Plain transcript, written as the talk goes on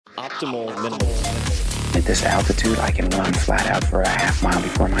Optimal minimalism. At this altitude, I can run flat out for a half mile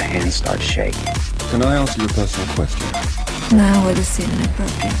before my hands start shaking. Can I ask you a personal question? Now would seem an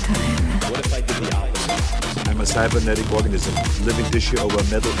appropriate time. What if I did the opposite? I'm a cybernetic organism, living tissue over a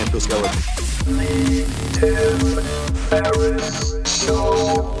metal endoskeleton. Tim Ferriss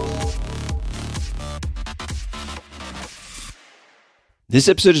Show. This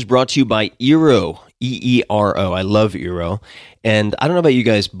episode is brought to you by Eero, E-E-R-O. I love Eero. And I don't know about you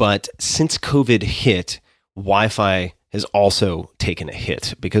guys, but since COVID hit, Wi-Fi has also taken a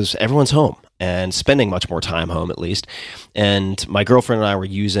hit because everyone's home and spending much more time home at least. And my girlfriend and I were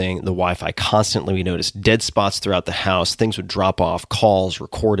using the Wi-Fi constantly. We noticed dead spots throughout the house. Things would drop off, calls,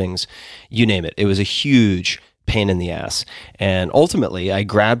 recordings, you name it. It was a huge pain in the ass. And ultimately, I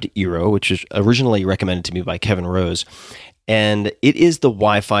grabbed Eero, which was originally recommended to me by Kevin Rose. And it is the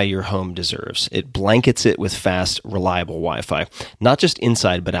Wi-Fi your home deserves. It blankets it with fast, reliable Wi-Fi, not just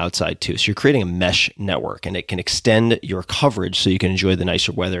inside, but outside too. So you're creating a mesh network, and it can extend your coverage so you can enjoy the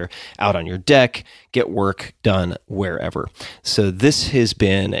nicer weather out on your deck, get work done wherever. So this has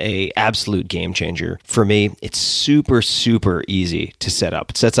been an absolute game changer for me. It's super, super easy to set up.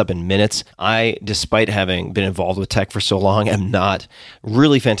 It sets up in minutes. I, despite having been involved with tech for so long, am not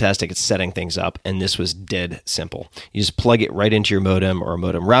really fantastic at setting things up, and this was dead simple. You just plug it right into your modem or a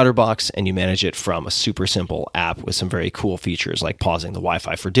modem router box, and you manage it from a super simple app with some very cool features like pausing the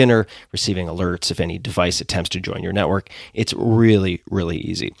Wi-Fi for dinner, receiving alerts if any device attempts to join your network. It's really, really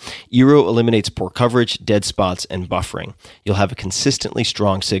easy. Eero eliminates poor coverage, dead spots, and buffering. You'll have a consistently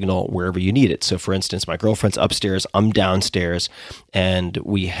strong signal wherever you need it. So for instance, my girlfriend's upstairs, I'm downstairs, and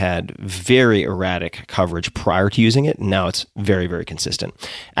we had very erratic coverage prior to using it. Now it's very, very consistent.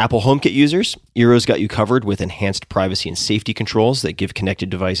 Apple HomeKit users, Eero's got you covered with enhanced privacy and safety controls that give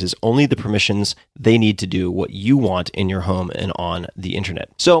connected devices only the permissions they need to do what you want in your home and on the internet.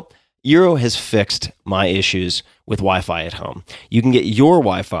 So Eero has fixed my issues with Wi-Fi at home. You can get your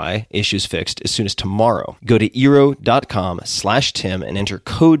Wi-Fi issues fixed as soon as tomorrow. Go to Eero.com/Tim and enter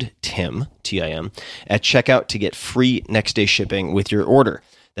code TIM, T-I-M, at checkout to get free next day shipping with your order.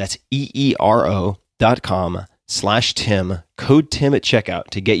 That's EERO.com/Tim, code TIM at checkout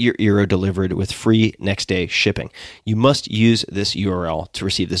to get your Eero delivered with free next day shipping. You must use this URL to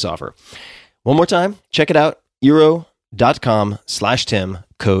receive this offer. One more time, check it out, Eero.com/Tim,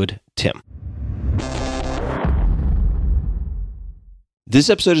 code TIM. This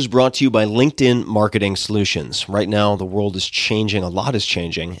episode is brought to you by LinkedIn Marketing Solutions. Right now, the world is changing, a lot is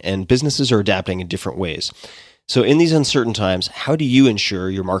changing, and businesses are adapting in different ways. So in these uncertain times, how do you ensure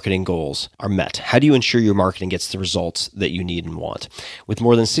your marketing goals are met? How do you ensure your marketing gets the results that you need and want? With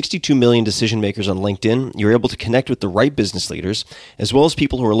more than 62 million decision makers on LinkedIn, you're able to connect with the right business leaders, as well as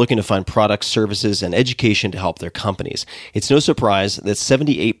people who are looking to find products, services, and education to help their companies. It's no surprise that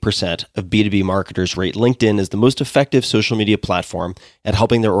 78% of B2B marketers rate LinkedIn as the most effective social media platform at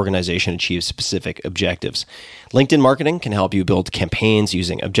helping their organization achieve specific objectives. LinkedIn marketing can help you build campaigns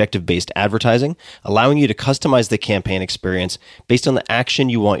using objective-based advertising, allowing you to customize the campaign experience based on the action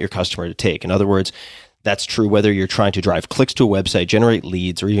you want your customer to take. In other words, that's true whether you're trying to drive clicks to a website, generate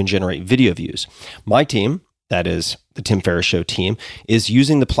leads, or even generate video views. My team, that is the Tim Ferriss Show team, is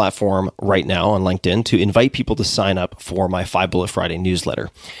using the platform right now on LinkedIn to invite people to sign up for my 5 Bullet Friday newsletter.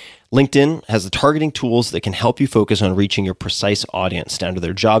 LinkedIn has the targeting tools that can help you focus on reaching your precise audience down to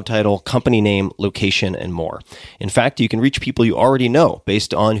their job title, company name, location, and more. In fact, you can reach people you already know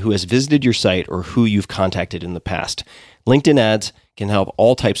based on who has visited your site or who you've contacted in the past. LinkedIn ads can help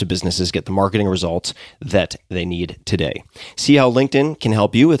all types of businesses get the marketing results that they need today. See how LinkedIn can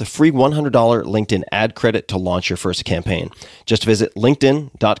help you with a free $100 LinkedIn ad credit to launch your first campaign. Just visit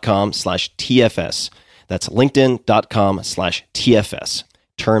linkedin.com/TFS. That's linkedin.com/TFS.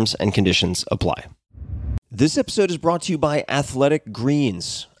 Terms and conditions apply. This episode is brought to you by Athletic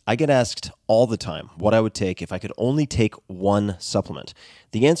Greens. I get asked all the time what I would take if I could only take one supplement.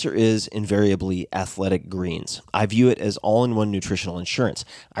 The answer is invariably Athletic Greens. I view it as all-in-one nutritional insurance.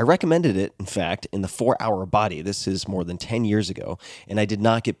 I recommended it, in fact, in the 4-Hour Body. This is more than 10 years ago, and I did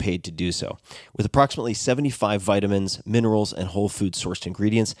not get paid to do so. With approximately 75 vitamins, minerals, and whole food-sourced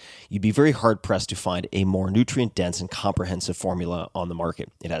ingredients, you'd be very hard-pressed to find a more nutrient-dense and comprehensive formula on the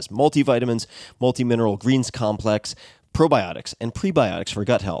market. It has multivitamins, multi-mineral greens complex, probiotics and prebiotics for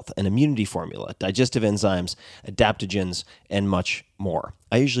gut health, an immunity formula, digestive enzymes, adaptogens, and much more.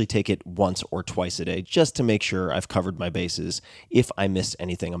 I usually take it once or twice a day just to make sure I've covered my bases if I missed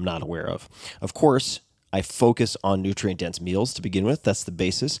anything I'm not aware of. Of course, I focus on nutrient-dense meals to begin with. That's the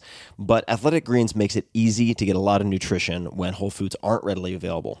basis. But Athletic Greens makes it easy to get a lot of nutrition when whole foods aren't readily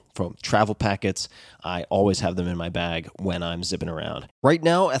available. From travel packets, I always have them in my bag when I'm zipping around. Right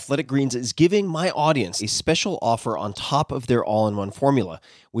now, Athletic Greens is giving my audience a special offer on top of their all-in-one formula,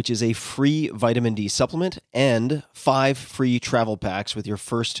 which is a free vitamin D supplement and 5 free travel packs with your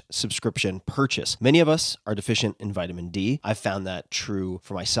first subscription purchase. Many of us are deficient in vitamin D. I've found that true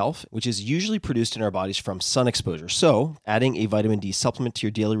for myself, which is usually produced in our bodies from sun exposure. So, adding a vitamin D supplement to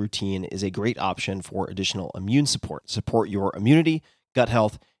your daily routine is a great option for additional immune support. Support your immunity, gut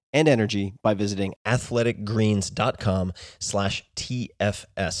health, and energy by visiting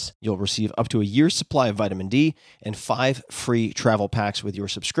athleticgreens.com/TFS. You'll receive up to a year's supply of vitamin D and 5 free travel packs with your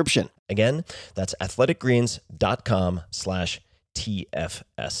subscription. Again, that's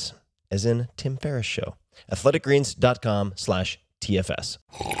athleticgreens.com/TFS, as in Tim Ferriss Show. athleticgreens.com/TFS.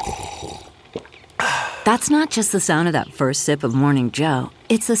 That's not just the sound of that first sip of Morning Joe.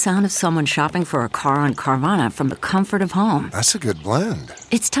 It's the sound of someone shopping for a car on Carvana from the comfort of home. That's a good blend.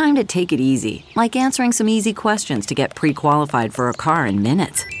 It's time to take it easy, like answering some easy questions to get pre-qualified for a car in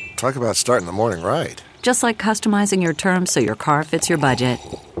minutes. Talk about starting the morning right. Just like customizing your terms so your car fits your budget.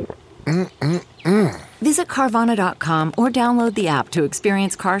 Visit Carvana.com or download the app to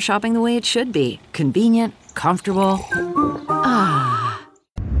experience car shopping the way it should be. Convenient, comfortable.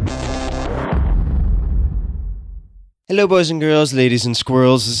 Hello, boys and girls, ladies and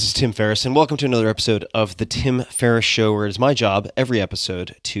squirrels. This is Tim Ferriss, and welcome to another episode of The Tim Ferriss Show, where it is my job every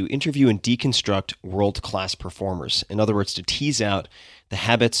episode to interview and deconstruct world-class performers. In other words, to tease out the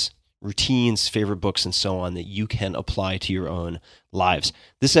habits, routines, favorite books, and so on that you can apply to your own lives.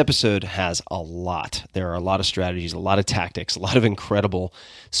 This episode has a lot. There are a lot of strategies, a lot of tactics, a lot of incredible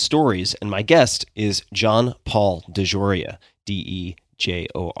stories, and my guest is John Paul DeJoria, D-E-J-O-R-I-A.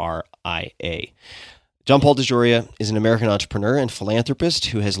 John Paul DeJoria is an American entrepreneur and philanthropist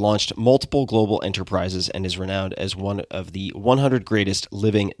who has launched multiple global enterprises and is renowned as one of the 100 greatest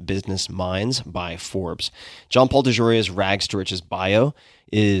living business minds by Forbes. John Paul DeJoria's rags to riches bio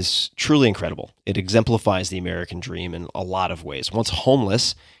is truly incredible. It exemplifies the American dream in a lot of ways. Once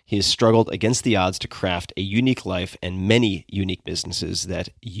homeless, he has struggled against the odds to craft a unique life and many unique businesses that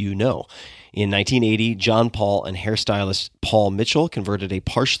you know. In 1980, John Paul and hairstylist Paul Mitchell converted a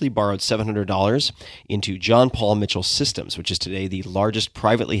partially borrowed $700 into John Paul Mitchell Systems, which is today the largest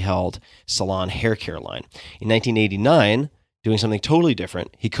privately held salon hair care line. In 1989, doing something totally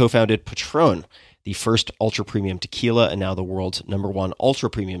different, he co-founded Patron, the first ultra-premium tequila and now the world's #1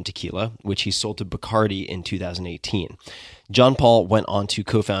 ultra-premium tequila, which he sold to Bacardi in 2018. John Paul went on to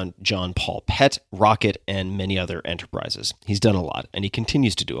co-found John Paul Pet, Rocket, and many other enterprises. He's done a lot, and he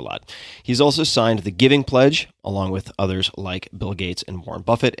continues to do a lot. He's also signed the Giving Pledge, along with others like Bill Gates and Warren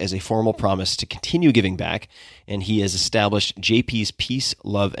Buffett, as a formal promise to continue giving back, and he has established JP's Peace,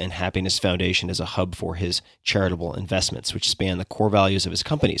 Love, and Happiness Foundation as a hub for his charitable investments, which span the core values of his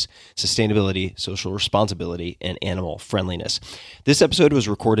companies: sustainability, social responsibility, and animal friendliness. This episode was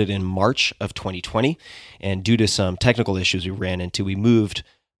recorded in March of 2020, and due to some technical issues we ran into, we moved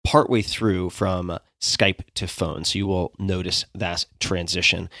partway through from Skype to phone, so you will notice that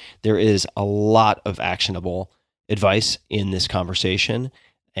transition. There is a lot of actionable advice in this conversation,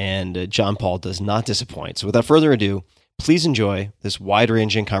 and John Paul does not disappoint. So without further ado, please enjoy this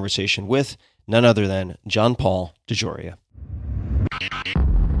wide-ranging conversation with none other than John Paul DeJoria.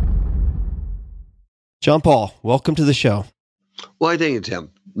 John Paul, welcome to the show. Well, thank you,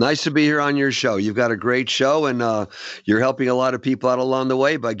 Tim. Nice to be here on your show. You've got a great show, and you're helping a lot of people out along the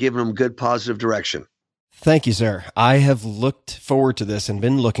way by giving them good, positive direction. Thank you, sir. I have looked forward to this and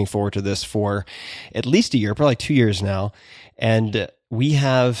been looking forward to this for at least a year, probably 2 years now. And we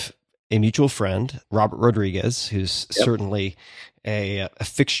have a mutual friend, Robert Rodriguez, who's certainly a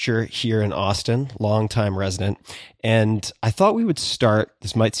fixture here in Austin, longtime resident. And I thought we would start,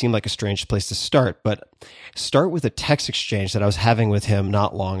 this might seem like a strange place to start, but start with a text exchange that I was having with him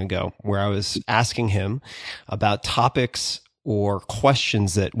not long ago, where I was asking him about topics or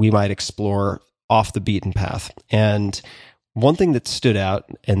questions that we might explore off the beaten path. And one thing that stood out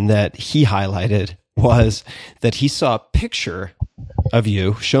and that he highlighted was that he saw a picture of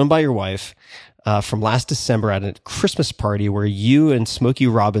you shown by your wife from last December at a Christmas party where you and Smokey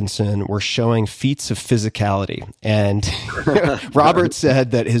Robinson were showing feats of physicality. And Robert said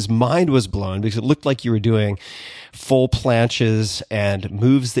that his mind was blown because it looked like you were doing full planches and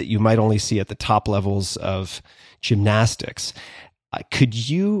moves that you might only see at the top levels of gymnastics. Could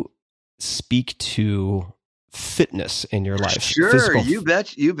you speak to fitness in your life? Sure, you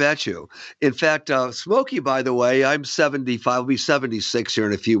bet you. In fact, Smokey, by the way, I'm 75. I'll be 76 here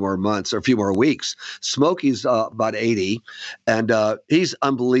in a few more months or a few more weeks. Smokey's about 80, and he's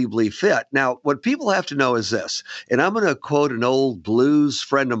unbelievably fit. Now, what people have to know is this, and I'm going to quote an old blues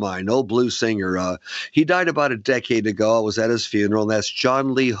friend of mine, old blues singer. He died about a decade ago. I was at his funeral, and that's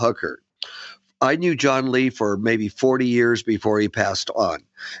John Lee Hooker. I knew John Lee for maybe 40 years before he passed on.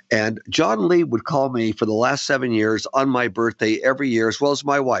 And John Lee would call me for the last 7 years on my birthday every year, as well as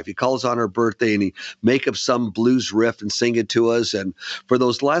my wife. He calls on her birthday and he make up some blues riff and sing it to us. And for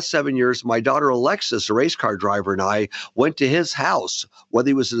those last 7 years, my daughter Alexis, a race car driver, and I went to his house, whether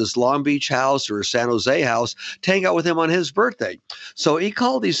he was at his Long Beach house or his San Jose house, to hang out with him on his birthday. So he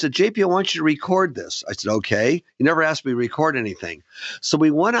called, he said, JP, I want you to record this. I said, okay. He never asked me to record anything. So we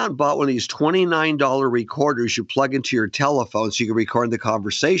went out and bought one of these $29 recorders you plug into your telephone so you can record the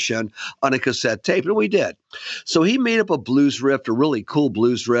conversation on a cassette tape, and we did. So he made up a blues riff, a really cool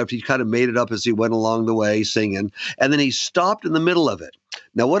blues riff. He kind of made it up as he went along the way singing, and then he stopped in the middle of it.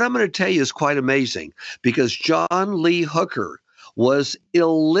 Now, what I'm going to tell you is quite amazing, because John Lee Hooker was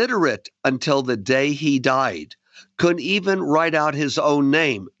illiterate until the day he died. Couldn't even write out his own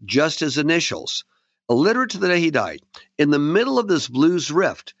name, just his initials. Illiterate to the day he died. In the middle of this blues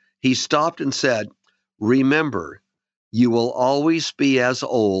riff, he stopped and said, "Remember, you will always be as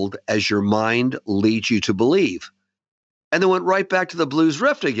old as your mind leads you to believe." And then went right back to the blues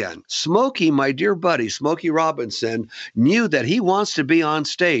riff again. Smokey, my dear buddy, Smokey Robinson, knew that he wants to be on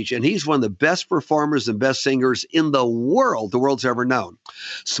stage, and he's one of the best performers and best singers in the world's ever known.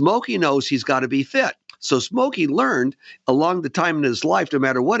 Smokey knows he's got to be fit. So Smokey learned along the time in his life, no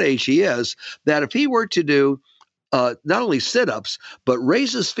matter what age he is, that if he were to do not only sit-ups, but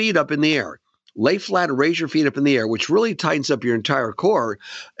raise his feet up in the air, lay flat and raise your feet up in the air, which really tightens up your entire core.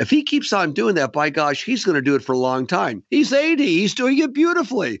 If he keeps on doing that, by gosh, he's going to do it for a long time. He's 80. He's doing it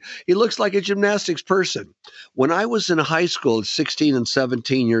beautifully. He looks like a gymnastics person. When I was in high school at 16 and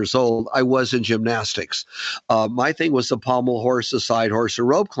 17 years old, I was in gymnastics. My thing was the pommel horse, the side horse, a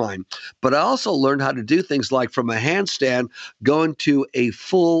rope climb. But I also learned how to do things like from a handstand going to a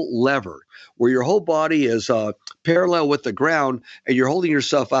full lever, where your whole body is parallel with the ground and you're holding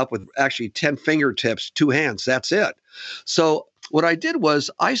yourself up with actually 10 fingertips, 2 hands. That's it. So what I did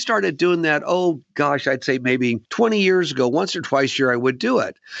was I started doing that, I'd say maybe 20 years ago. Once or twice a year I would do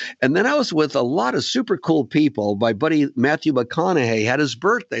it. And then I was with a lot of super cool people. My buddy Matthew McConaughey had his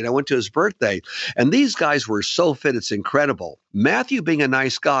birthday, and I went to his birthday. And these guys were so fit, it's incredible. Matthew, being a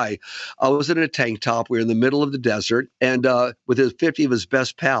nice guy, was in a tank top. We were in the middle of the desert, and with his 50 of his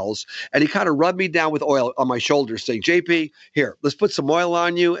best pals, and he kind of rubbed me down with oil on my shoulders, saying, "JP, here, let's put some oil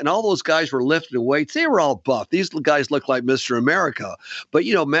on you." And all those guys were lifting weights. They were all buff. These guys look like Mr. America. But,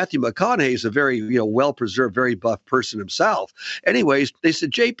 Matthew McConaughey is a very, well-preserved, very buff person himself. Anyways, they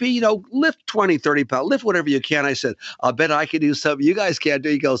said, "JP, lift 20, 30 pounds, lift whatever you can." I said, "I'll bet I can do something you guys can't do."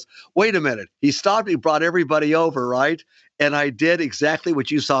 He goes, "Wait a minute." He stopped me, brought everybody over, right? And I did exactly what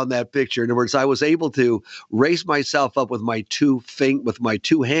you saw in that picture. In other words, I was able to raise myself up with my two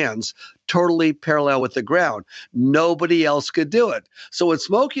hands, totally parallel with the ground. Nobody else could do it. So when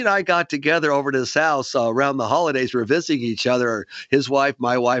Smokey and I got together over at his house around the holidays, we were visiting each other, his wife,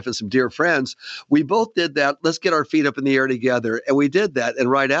 my wife, and some dear friends. We both did that. Let's get our feet up in the air together. And we did that. And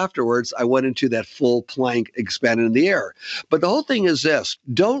right afterwards, I went into that full plank, expanded in the air. But the whole thing is this: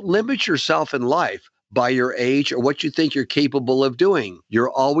 don't limit yourself in life by your age or what you think you're capable of doing. You're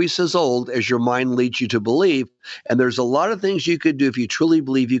always as old as your mind leads you to believe. And there's a lot of things you could do if you truly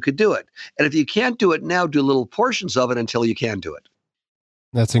believe you could do it. And if you can't do it now, do little portions of it until you can do it.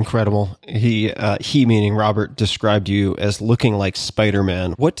 That's incredible. He meaning Robert, described you as looking like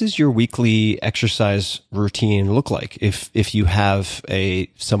Spider-Man. What does your weekly exercise routine look like if you have a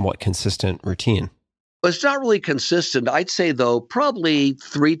somewhat consistent routine? Well, it's not really consistent. I'd say, though, probably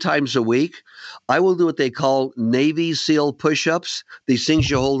 3 times a week. I will do what they call Navy SEAL push-ups, these things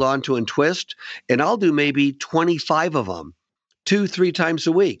you hold on to and twist, and I'll do maybe 25 of them, 2-3 times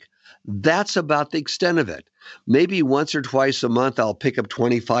a week. That's about the extent of it. Maybe once or twice a month, I'll pick up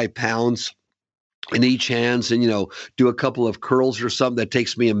 25 pounds in each hands and, do a couple of curls or something that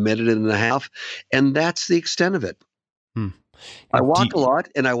takes me a minute and a half, and that's the extent of it. I walk a lot,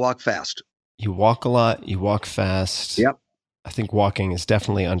 and I walk fast. You walk a lot, you walk fast. Yep. I think walking is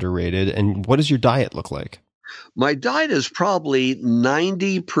definitely underrated. And what does your diet look like? My diet is probably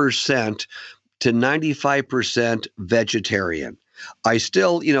 90% to 95% vegetarian. I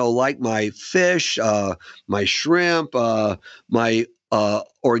still, like my fish, my shrimp, my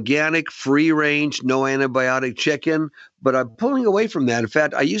organic, free range, no antibiotic chicken, but I'm pulling away from that. In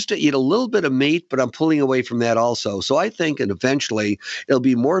fact, I used to eat a little bit of meat, but I'm pulling away from that also. So I think, and eventually it'll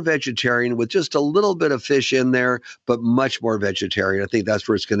be more vegetarian with just a little bit of fish in there, but much more vegetarian. I think that's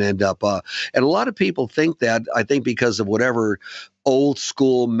where it's going to end up. And a lot of people think that, I think because of whatever old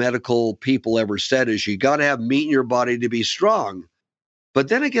school medical people ever said is you got to have meat in your body to be strong. But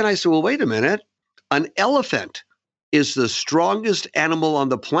then again, I said, well, wait a minute. An elephant is the strongest animal on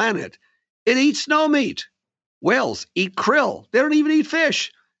the planet. It eats no meat. Whales eat krill. They don't even eat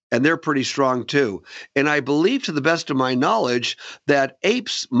fish. And they're pretty strong too. And I believe, to the best of my knowledge, that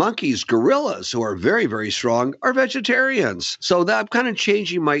apes, monkeys, gorillas, who are very, very strong, are vegetarians. So that I'm kind of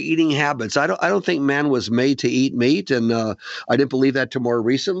changing my eating habits. I don't think man was made to eat meat, and I didn't believe that till more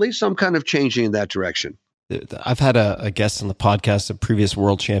recently. So I'm kind of changing in that direction. I've had a guest on the podcast, a previous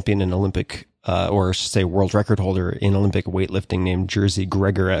world champion in Olympic, or I should say world record holder in Olympic weightlifting, named Jerzy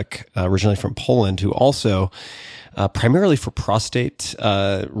Gregorek, originally from Poland, who also, primarily for prostate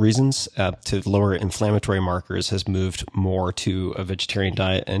reasons, to lower inflammatory markers, has moved more to a vegetarian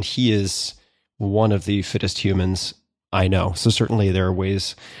diet. And he is one of the fittest humans I know. So certainly there are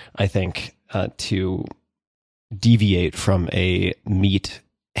ways, I think, to deviate from a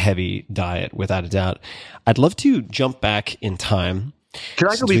meat-heavy diet, without a doubt. I'd love to jump back in time. Can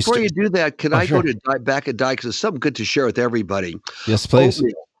I go, before you do that, can I go to back a diet, because it's something good to share with everybody. Yes, please.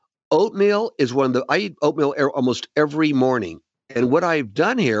 Oatmeal is I eat oatmeal almost every morning. And what I've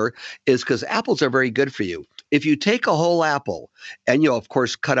done here is, because apples are very good for you. If you take a whole apple and, of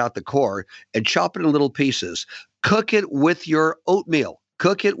course, cut out the core and chop it in little pieces, cook it with your oatmeal.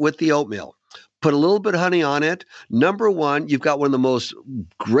 Cook it with the oatmeal. Put a little bit of honey on it. Number one, you've got one of the most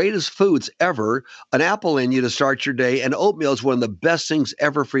greatest foods ever, an apple in you to start your day, and oatmeal is one of the best things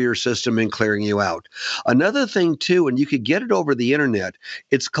ever for your system in clearing you out. Another thing, too, and you could get it over the internet,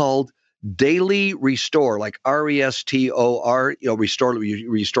 it's called Daily Restore, like RESTOR,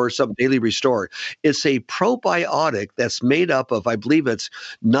 restore something, Daily Restore. It's a probiotic that's made up of, I believe it's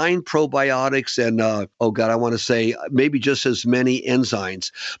 9 probiotics and, I want to say maybe just as many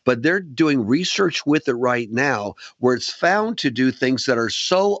enzymes. But they're doing research with it right now where it's found to do things that are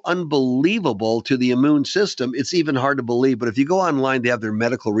so unbelievable to the immune system, it's even hard to believe. But if you go online, they have their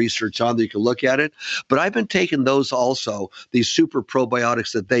medical research on there. You can look at it. But I've been taking those also, these super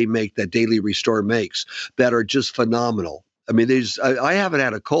probiotics that they make, that Daily Restore makes, that are just phenomenal. I mean, I haven't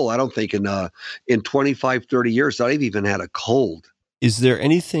had a cold, I don't think, in 25, 30 years that I've even had a cold. Is there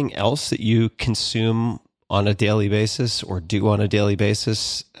anything else that you consume on a daily basis or do on a daily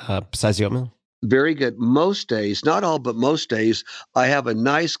basis besides the oatmeal? Very good. Most days, not all, but most days, I have a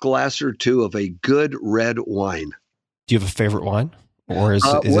nice glass or two of a good red wine. Do you have a favorite wine? Or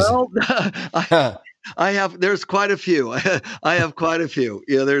there's quite a few. I have quite a few.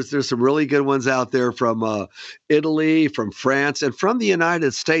 There's some really good ones out there from Italy, from France, and from the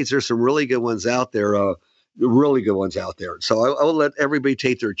United States. There's some really good ones out there. So I will let everybody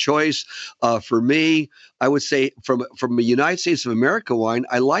take their choice. For me, I would say from the United States of America wine,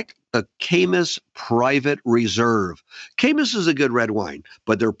 I like the Caymus Private Reserve. Caymus is a good red wine,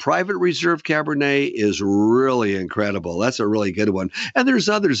 but their Private Reserve Cabernet is really incredible. That's a really good one. And there's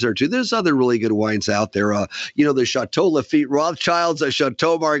others there too. There's other really good wines out there. The Chateau Lafite Rothschilds, the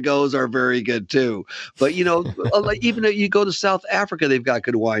Chateau Margaux are very good too. But, even if you go to South Africa, they've got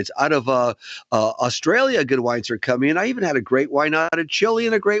good wines. Out of Australia, good wines are coming in. I even had a great wine out of Chile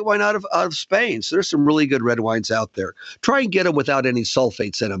and a great wine out of Spain. So there's some really good red wines out there. Try and get them without any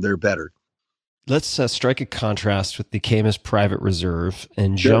sulfates in them. They're better. Let's strike a contrast with the Caymus Private Reserve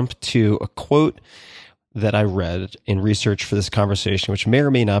and jump to a quote that I read in research for this conversation, which may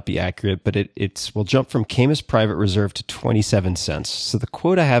or may not be accurate, but we'll jump from Caymus Private Reserve to 27 cents. So the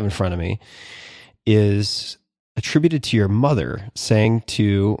quote I have in front of me is attributed to your mother, saying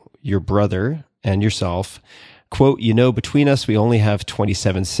to your brother and yourself, quote, between us, we only have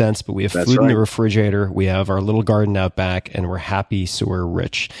 27 cents, but we have food in the refrigerator. We have our little garden out back, and we're happy, so we're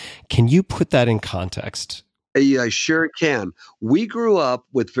rich. Can you put that in context? Yeah, I sure can. We grew up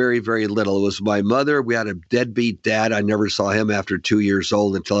with very, very little. It was my mother. We had a deadbeat dad. I never saw him after 2 years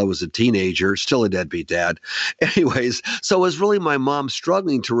old until I was a teenager, still a deadbeat dad. Anyways, so it was really my mom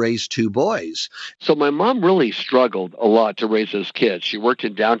struggling to raise 2 boys. So my mom really struggled a lot to raise those kids. She worked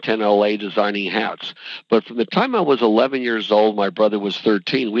in downtown LA designing hats. But from the time I was 11 years old, my brother was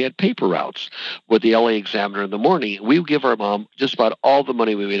 13, we had paper routes with the LA Examiner in the morning. We would give our mom just about all the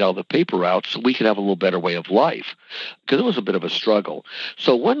money we made out of the paper routes so we could have a little better way of life, because it was a bit of a struggle.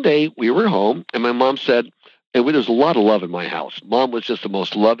 So one day we were home and my mom said, And there's a lot of love in my house. Mom was just the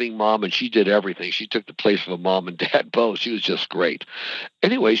most loving mom, and she did everything. She took the place of a mom and dad both. She was just great.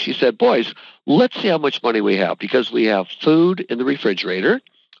 Anyway, she said, boys, let's see how much money we have, because we have food in the refrigerator,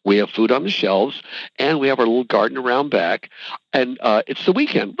 we have food on the shelves, and we have our little garden around back, and it's the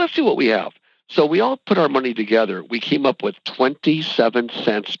weekend. Let's see what we have. So we all put our money together. We came up with 27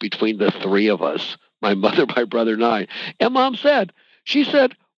 cents between the three of us, my mother, my brother, and I. And Mom said, she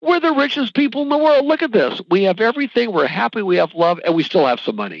said, we're the richest people in the world. Look at this. We have everything. We're happy. We have love, and we still have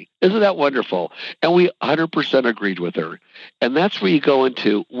some money. Isn't that wonderful? And we 100% agreed with her. And that's where you go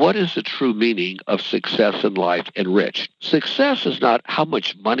into what is the true meaning of success in life and rich. Success is not how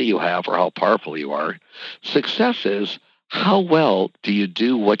much money you have or how powerful you are. Success is how well do you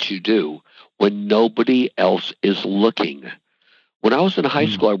do what you do when nobody else is looking. When I was in high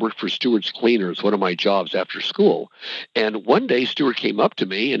school, I worked for Stewart's Cleaners, one of my jobs after school. And one day, Stewart came up to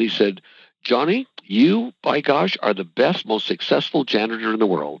me and he said, Johnny, you, by gosh, are the best, most successful janitor in the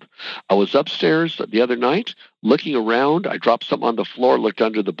world. I was upstairs the other night looking around. I dropped something on the floor, looked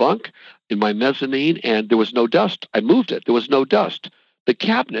under the bunk in my mezzanine, and there was no dust. I moved it. There was no dust. The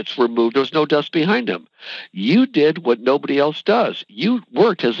cabinets were moved. There was no dust behind them. You did what nobody else does. You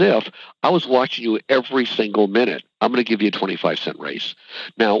worked as if I was watching you every single minute. I'm going to give you a 25-cent raise.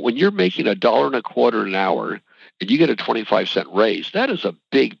 Now, when you're making $1.25 an hour and you get a 25-cent raise, that is a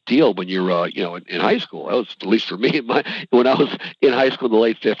big deal when you're, in high school. That was, at least for me, when I was in high school in the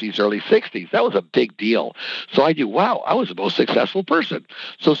late 50s, early 60s, that was a big deal. So I knew, wow, I was the most successful person.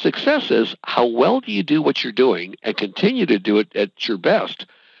 So success is how well do you do what you're doing and continue to do it at your best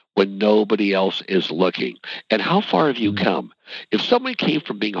when nobody else is looking. And how far have you come? If somebody came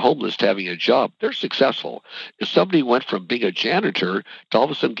from being homeless to having a job, they're successful. If somebody went from being a janitor to all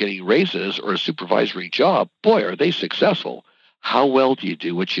of a sudden getting raises or a supervisory job, boy, are they successful. How well do you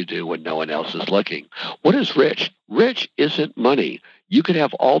do what you do when no one else is looking? What is rich? Rich isn't money. You could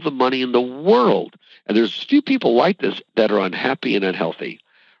have all the money in the world, and there's few people like this that are unhappy and unhealthy.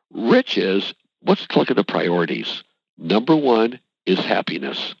 Rich is, let's look at the priorities. Number one is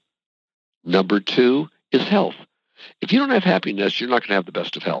happiness. Number two is health. If you don't have happiness, you're not going to have the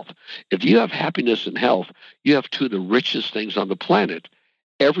best of health. If you have happiness and health, you have two of the richest things on the planet.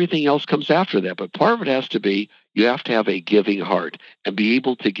 Everything else comes after that. But part of it has to be you have to have a giving heart and be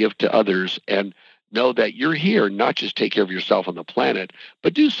able to give to others and know that you're here not just take care of yourself on the planet,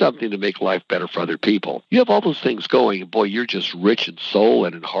 but do something to make life better for other people. You have all those things going, and boy, you're just rich in soul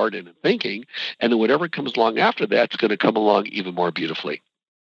and in heart and in thinking. And then whatever comes along after that's going to come along even more beautifully.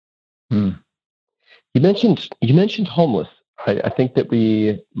 You mentioned homeless. I think that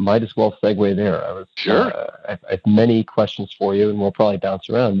we might as well segue there. Sure. I have many questions for you, and we'll probably bounce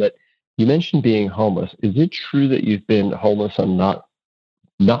around. But you mentioned being homeless. Is it true that you've been homeless on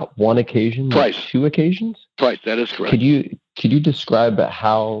not one occasion, twice, but two occasions? Twice. That is correct. Could you describe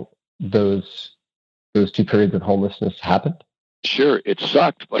how those two periods of homelessness happened? Sure, it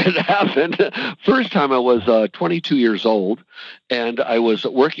sucked, but it happened. First time I was 22 years old, and I was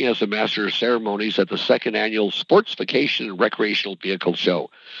working as a master of ceremonies at the second annual Sports Vacation and Recreational Vehicle Show.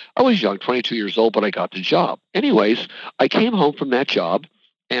 I was young, 22 years old, but I got the job. Anyways, I came home from that job,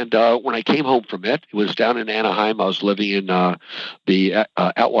 and when I came home from it, it was down in Anaheim. I was living in the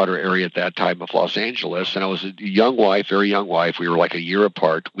Atwater area at that time of Los Angeles, and I was a young wife, very young wife. We were like a year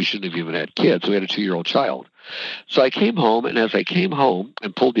apart. We shouldn't have even had kids. We had a 2-year-old child. So I came home, and as I came home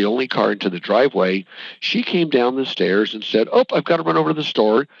and pulled the only car into the driveway, she came down the stairs and said, "Oh, I've got to run over to the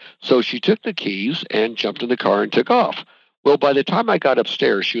store." So she took the keys and jumped in the car and took off. Well, by the time I got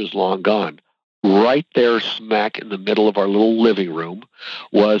upstairs, she was long gone. Right there, smack in the middle of our little living room,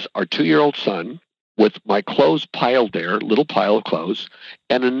 was our 2-year-old son with my clothes piled there, little pile of clothes,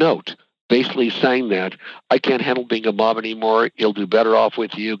 and a note basically saying that, "I can't handle being a mom anymore. You'll do better off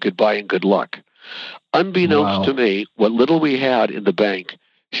with you. Goodbye and good luck." Unbeknownst to me, what little we had in the bank,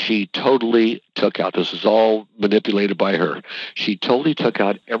 she totally took out. This is all manipulated by her. She totally took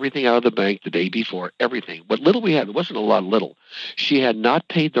out everything out of the bank the day before, everything. What little we had, it wasn't a lot of little. She had not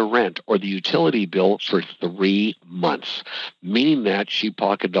paid the rent or the utility bill for 3 months, meaning that she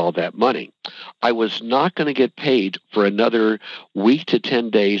pocketed all that money. I was not going to get paid for another week to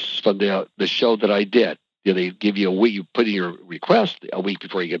 10 days from the show that I did. They give you a week, you put in your request a week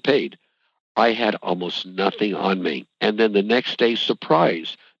before you get paid. I had almost nothing on me. And then the next day,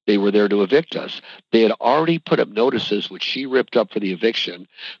 surprise, they were there to evict us. They had already put up notices, which she ripped up for the eviction.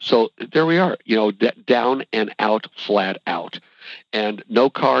 So there we are, down and out, flat out. And no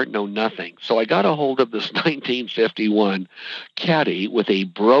car, no nothing. So I got a hold of this 1951 Caddy with a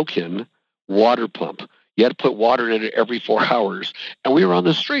broken water pump. You had to put water in it every 4 hours. And we were on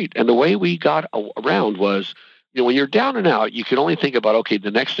the street. And the way we got around was, when you're down and out, you can only think about, okay, the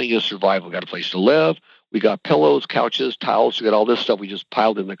next thing is survival. We got a place to live. We got pillows, couches, towels. We got all this stuff. We just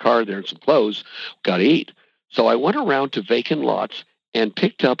piled in the car there and some clothes. We got to eat. So I went around to vacant lots and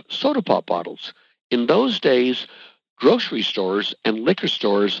picked up soda pop bottles. In those days, grocery stores and liquor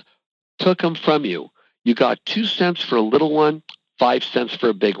stores took them from you. You got 2 cents for a little one, 5 cents for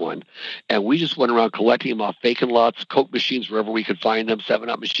a big one. And we just went around collecting them off vacant lots, Coke machines, wherever we could find them,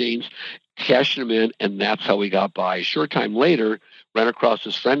 7-Up machines, cashing them in, and that's how we got by. A short time later, ran across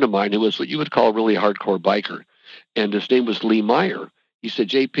this friend of mine who was what you would call a really hardcore biker. And his name was Lee Meyer. He said,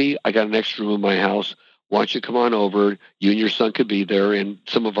 JP, I got an extra room in my house. Why don't you come on over? You and your son could be there, and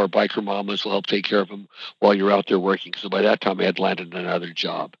some of our biker mamas will help take care of him while you're out there working. So by that time, I had landed another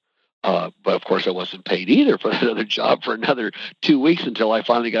job. But of course, I wasn't paid either for another job for another 2 weeks until I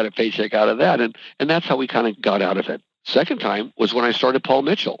finally got a paycheck out of that. And that's how we kind of got out of it. Second time was when I started Paul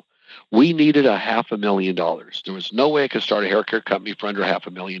Mitchell. We needed $500,000. There was no way I could start a hair care company for under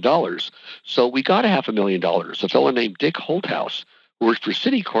 $500,000. So we got $500,000. A fellow named Dick Holthouse, who worked for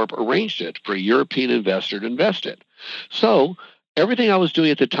Citicorp, arranged it for a European investor to invest it. So everything I was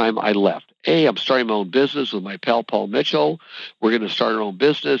doing at the time, I left. I'm starting my own business with my pal Paul Mitchell. We're going to start our own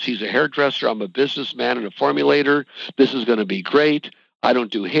business. He's a hairdresser. I'm a businessman and a formulator. This is going to be great. I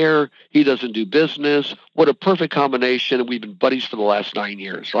don't do hair. He doesn't do business. What a perfect combination. We've been buddies for the last 9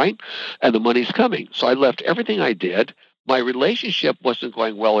 years, right? And the money's coming. So I left everything I did. My relationship wasn't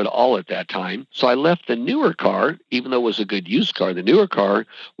going well at all at that time. So I left the newer car, even though it was a good used car, the newer car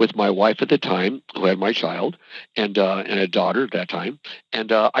with my wife at the time, who had my child, and a daughter at that time.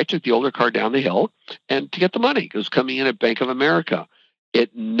 And I took the older car down the hill and to get the money. It was coming in at Bank of America.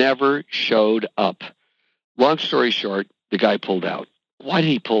 It never showed up. Long story short, the guy pulled out. Why did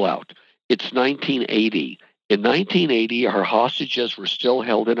he pull out? It's 1980. In 1980, our hostages were still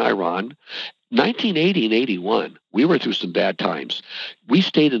held in Iran. 1980 and 81, we were through some bad times. We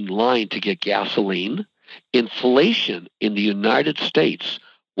stayed in line to get gasoline. Inflation in the United States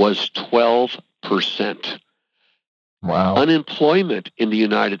was 12%. Wow. Unemployment in the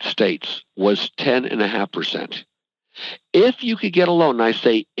United States was 10.5%. If you could get a loan, and I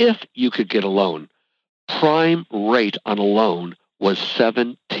say if you could get a loan, prime rate on a loan was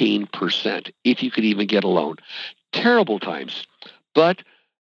 17%, if you could even get a loan. Terrible times. But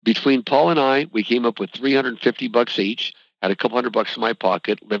between Paul and I, we came up with $350 each, had a couple $100 in my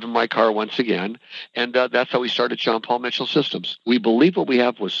pocket, live in my car once again, and that's how we started John Paul Mitchell Systems. We believed what we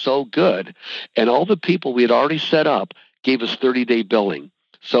have was so good, and all the people we had already set up gave us 30-day billing.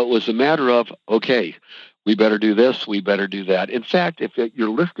 So it was a matter of, okay, we better do this, we better do that. In fact, if your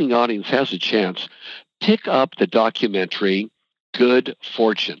listening audience has a chance, pick up the documentary Good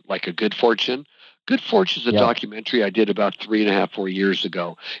Fortune, like a good fortune. Good Fortune is a documentary I did about 3.5, 4 years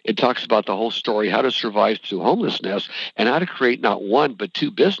ago. It talks about the whole story, how to survive through homelessness, and how to create not one, but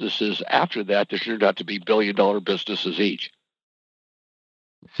 2 businesses after that turned out to be billion-dollar businesses each.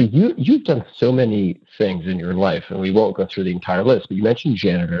 So you've done so many things in your life, and we won't go through the entire list, but you mentioned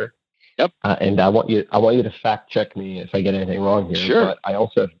janitor. Yep. And I want you to fact check me if I get anything wrong here. Sure. But I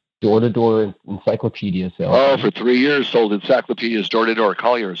also have door-to-door encyclopedia sales. Oh, for 3 years sold encyclopedias door-to-door,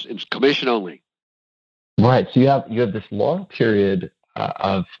 Colliers, it's commission only. Right. So you have this long period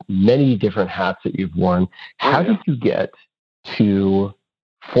of many different hats that you've worn. How did you get to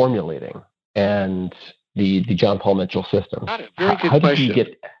formulating and the John Paul Mitchell system? Got it. Very good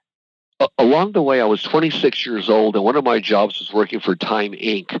question. Along the way, I was 26 years old, and one of my jobs was working for Time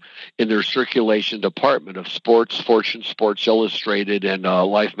Inc. in their circulation department of Sports, Fortune, Sports Illustrated, and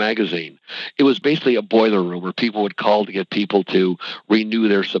Life magazine. It was basically a boiler room where people would call to get people to renew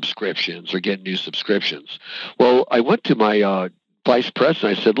their subscriptions or get new subscriptions. Well, I went to my vice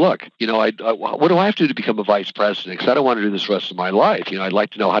president. I said, look, what do I have to do to become a vice president? Because I don't want to do this the rest of my life. I'd like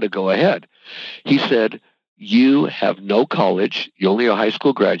to know how to go ahead. He said, you have no college, you're only a high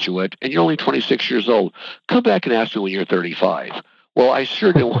school graduate, and you're only 26 years old. Come back and ask me when you're 35. Well, I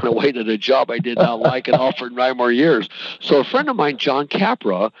sure didn't want to wait at a job I did not like and offered 9 more years. So a friend of mine, John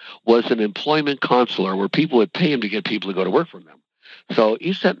Capra, was an employment counselor where people would pay him to get people to go to work for them. So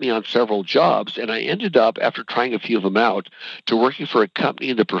he sent me on several jobs, and I ended up, after trying a few of them out, to working for a company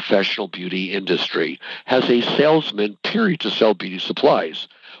in the professional beauty industry as a salesman, period, to sell beauty supplies.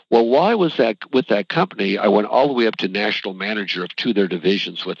 Well, while I was with that company, I went all the way up to national manager of 2 of their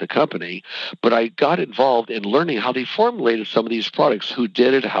divisions with the company, but I got involved in learning how they formulated some of these products, who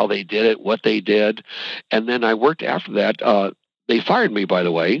did it, how they did it, what they did, and then I worked after that. They fired me, by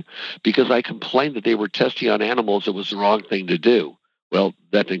the way, because I complained that they were testing on animals. It was the wrong thing to do. Well,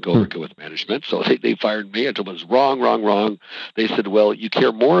 that didn't go over good with management, so they fired me. I told them it was wrong. They said, well, you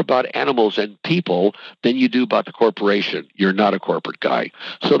care more about animals and people than you do about the corporation. You're not a corporate guy.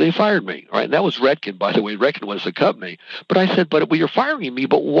 So they fired me. All right, and that was Redken, by the way. Redken was the company. But I said, well, you're firing me,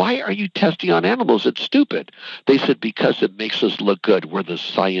 but why are you testing on animals? It's stupid. They said, because it makes us look good. We're the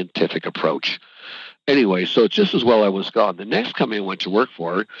scientific approach. Anyway, so just as well I was gone. The next company I went to work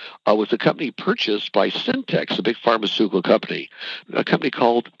for was a company purchased by Syntex, a big pharmaceutical company, a company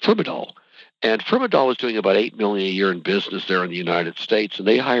called Firmadol. And Firmadol was doing about $8 million a year in business there in the United States, and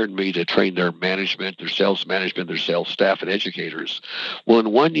they hired me to train their management, their sales staff, and educators. Well,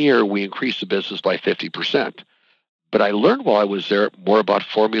 in 1 year, we increased the business by 50%. But I learned while I was there more about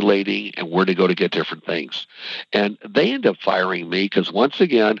formulating and where to go to get different things. And they ended up firing me because, once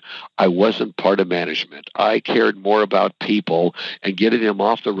again, I wasn't part of management. I cared more about people and getting them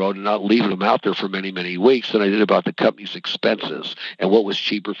off the road and not leaving them out there for many, many weeks than I did about the company's expenses and what was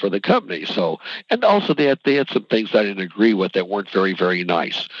cheaper for the company. So, and also they had some things I didn't agree with that weren't very, very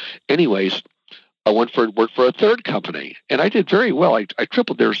nice. Anyways, I went for work for a third company, and I did very well. I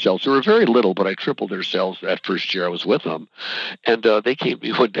tripled their sales. They were very little, but I tripled their sales that first year I was with them. And they came to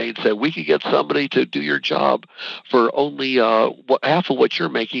me one day and said, we could get somebody to do your job for only half of what you're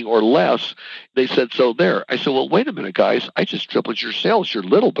making or less. They said, so there. I said, well, wait a minute, guys. I just tripled your sales. You're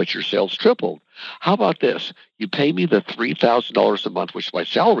little, but your sales tripled. How about this? You pay me the $3,000 a month, which my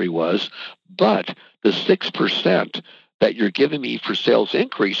salary was, but the 6% that you're giving me for sales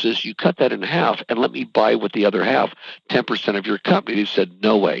increases, you cut that in half and let me buy with the other half 10% of your company. They said,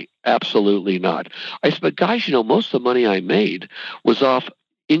 no way, absolutely not. I said, but guys, most of the money I made was off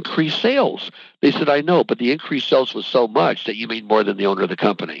increased sales. They said, I know, but the increased sales was so much that you made more than the owner of the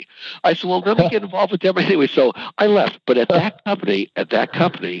company. I said, well, let me get involved with them anyway. So I left. But at that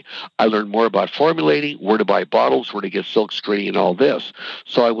company, I learned more about formulating, where to buy bottles, where to get silk screening, and all this.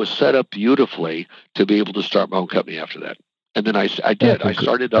 So I was set up beautifully to be able to start my own company after that. And then I did. I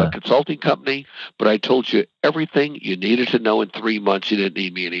started a consulting company, but I told you everything you needed to know in 3 months. You didn't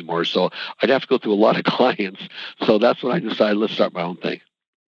need me anymore. So I'd have to go through a lot of clients. So that's when I decided, let's start my own thing.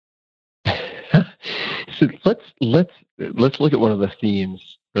 So let's look at one of the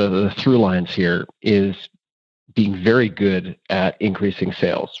themes, the through lines here is being very good at increasing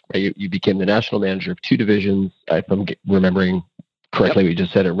sales. Right? You became the national manager of 2 divisions, if I'm remembering correctly. What you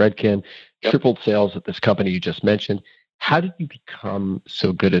just said at Redken, tripled sales at this company you just mentioned. How did you become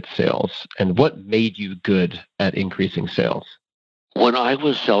so good at sales, and what made you good at increasing sales? When I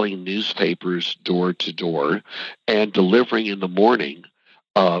was selling newspapers door to door and delivering in the morning,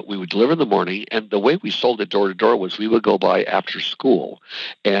 we would deliver in the morning, and the way we sold it door to door was we would go by after school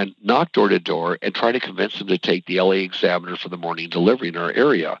and knock door to door and try to convince them to take the LA Examiner for the morning delivery in our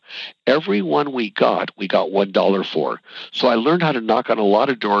area. Every one we got $1 for. So I learned how to knock on a lot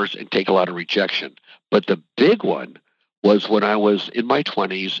of doors and take a lot of rejection. But the big one was when I was in my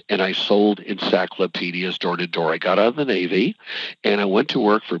 20s and I sold encyclopedias door to door. I got out of the Navy and I went to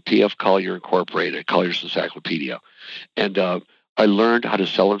work for P.F. Collier Incorporated, Collier's Encyclopedia. And I learned how to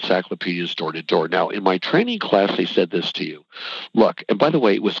sell encyclopedias door to door. Now, in my training class, they said this to you. Look, and by the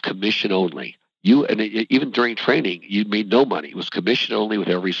way, it was commission only. Even during training, you made no money. It was commission only with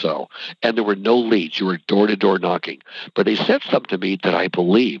every sale. And there were no leads. You were door-to-door knocking. But they said something to me that I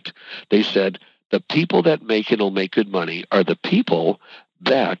believed. They said, the people that make it will make good money are the people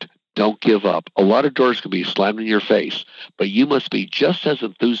that don't give up. A lot of doors can be slammed in your face, but you must be just as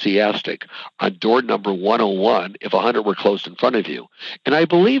enthusiastic on door number 101 if 100 were closed in front of you. And I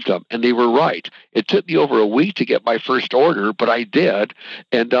believed them, and they were right. It took me over a week to get my first order, but I did,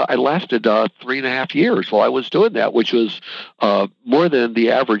 and I lasted 3.5 years while I was doing that, which was more than the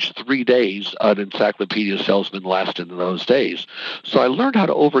average 3 days an encyclopedia salesman lasted in those days. So I learned how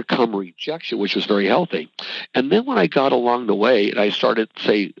to overcome rejection, which was very healthy. And then when I got along the way, and I started,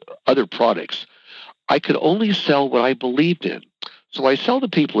 say, other products, I could only sell what I believed in. So I sell to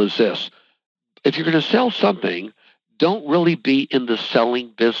people is this: if you're going to sell something, don't really be in the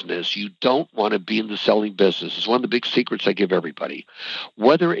selling business. You don't want to be in the selling business. It's one of the big secrets I give everybody.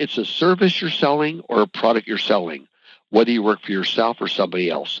 Whether it's a service you're selling or a product you're selling, whether you work for yourself or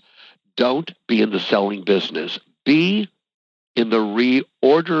somebody else, don't be in the selling business. Be in the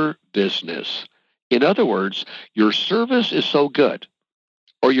reorder business. In other words, your service is so good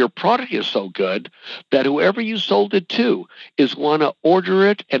or your product is so good that whoever you sold it to is want to order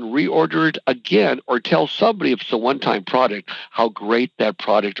it and reorder it again, or tell somebody, if it's a one-time product, how great that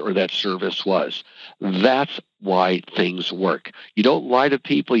product or that service was. That's why things work. You don't lie to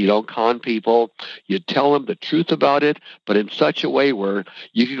people. You don't con people. You tell them the truth about it, but in such a way where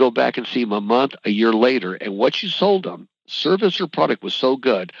you can go back and see them a month, a year later, and what you sold them service or product was so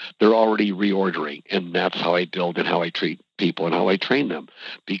good, they're already reordering. And that's how I build and how I treat people and how I train them.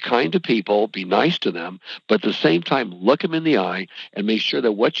 Be kind to people, be nice to them, but at the same time, look them in the eye and make sure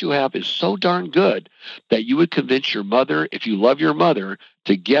that what you have is so darn good that you would convince your mother, if you love your mother,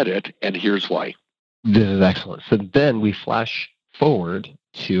 to get it. And here's why. This is excellent. So then we flash forward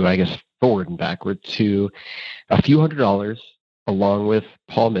to, I guess, forward and backward to a few $100s along with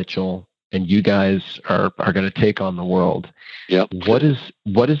Paul Mitchell, and you guys are going to take on the world. Yep. What is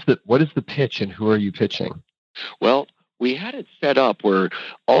the pitch, and who are you pitching? Well, we had it set up where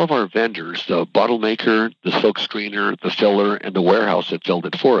all of our vendors, the bottle maker, the silk screener, the filler, and the warehouse that filled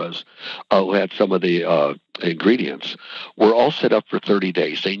it for us, who had some of the ingredients, were all set up for 30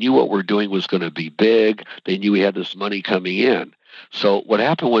 days. They knew what we're doing was going to be big. They knew we had this money coming in. So what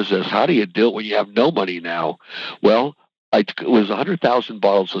happened was this: how do you do it when you have no money now? Well, it was 100,000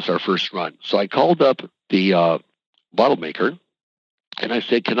 bottles was our first run. So I called up the bottle maker, and I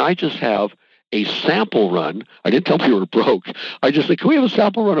said, can I just have a sample run? I didn't tell them we were broke. I just said, can we have a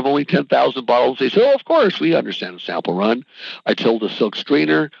sample run of only 10,000 bottles? They said, oh, of course, we understand a sample run. I told the silk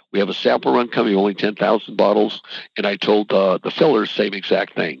screener, we have a sample run coming, only 10,000 bottles. And I told the fillers, same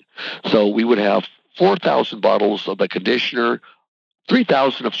exact thing. So we would have 4,000 bottles of the conditioner,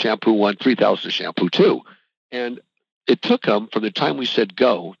 3,000 of shampoo 1, 3,000 of shampoo 2. And it took them, from the time we said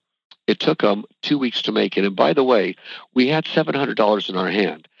go, it took them 2 weeks to make it. And by the way, we had $700 in our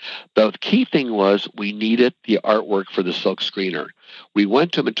hand. The key thing was we needed the artwork for the silk screener. We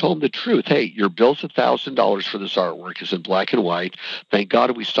went to them and told them the truth. Hey, your bill's $1,000 for this artwork. It's in black and white. Thank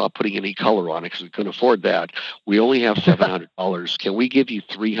God we stopped putting any color on it because we couldn't afford that. We only have $700. Can we give you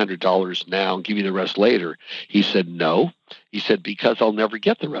 $300 now and give you the rest later? He said, no. He said, because I'll never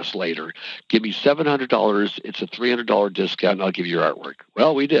get the rest later. Give me $700. It's a $300 discount, and I'll give you your artwork.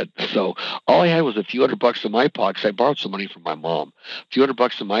 Well, we did. So all I had was a few $100 in my pocket. I borrowed some money from my mom. A few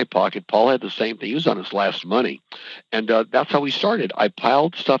 $100 in my pocket. Paul had the same thing. He was on his last money. And that's how we started. I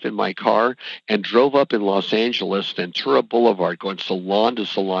piled stuff in my car and drove up in Los Angeles, Ventura Boulevard, going salon to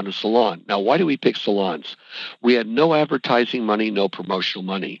salon to salon. Now, why do we pick salons? We had no advertising money, no promotional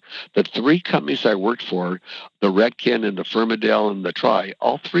money. The 3 companies I worked for, the Redken and the Firmidale and the Tri,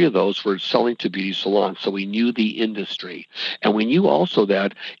 all 3 of those were selling to beauty salons. So we knew the industry. And we knew also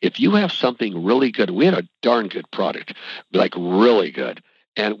that if you have something really good, we had a darn good product, like really good.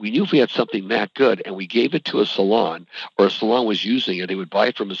 And we knew if we had something that good and we gave it to a salon, or a salon was using it, they would buy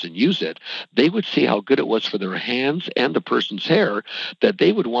it from us and use it, they would see how good it was for their hands and the person's hair, that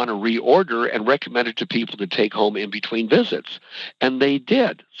they would want to reorder and recommend it to people to take home in between visits. And they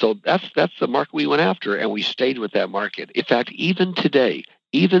did. So that's the market we went after, and we stayed with that market. In fact, even today,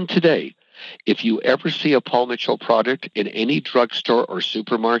 if you ever see a Paul Mitchell product in any drugstore or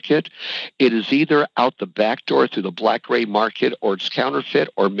supermarket, it is either out the back door through the black-gray market, or it's counterfeit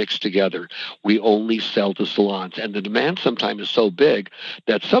or mixed together. We only sell to salons. And the demand sometimes is so big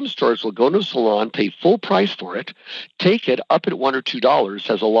that some stores will go to a salon, pay full price for it, take it up at $1 or $2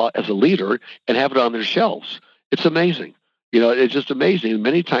 as a liter, and have it on their shelves. It's amazing. You know, it's just amazing.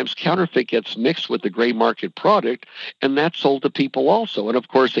 Many times counterfeit gets mixed with the gray market product, and that's sold to people also. And of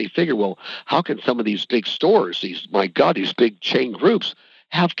course, they figure, well, how can some of these big stores, these big chain groups,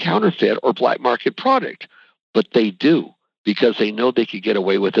 have counterfeit or black market product? But they do, because they know they could get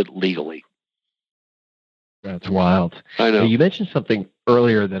away with it legally. That's wild. I know. You mentioned something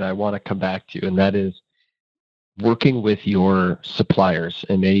earlier that I want to come back to, and that is working with your suppliers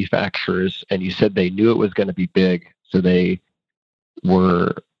and manufacturers. And you said they knew it was going to be big, so they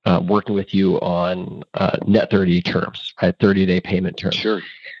were working with you on net 30 terms, right? 30-day payment terms. Sure.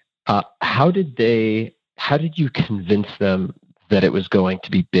 How did you convince them that it was going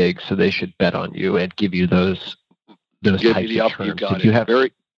to be big, so they should bet on you and give you those types of terms? You got it.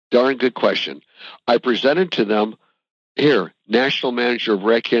 Very darn good question. I presented to them, here, National Manager of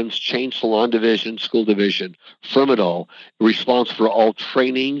Redken's Chain Salon Division, School Division, Firmidale, responsible for all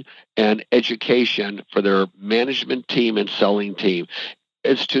training and education for their management team and selling team.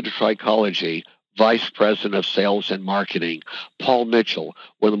 Institute of Trichology, Vice President of Sales and Marketing. Paul Mitchell,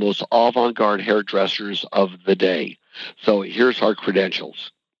 one of the most avant-garde hairdressers of the day. So here's our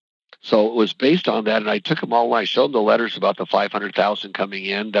credentials. So it was based on that, and I took them all. I showed them the letters about the 500,000 coming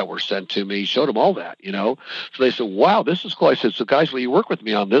in that were sent to me. Showed them all that, you know. So they said, "Wow, this is cool." I said, "So guys, will you work with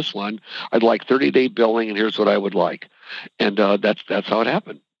me on this one? I'd like 30-day billing, and here's what I would like." And that's how it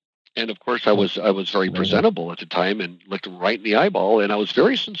happened. And of course, I was very presentable at the time and looked them right in the eyeball, and I was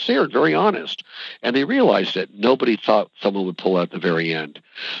very sincere and very honest. And they realized it. Nobody thought someone would pull out at the very end.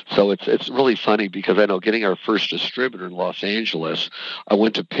 So it's really funny because I know getting our first distributor in Los Angeles, I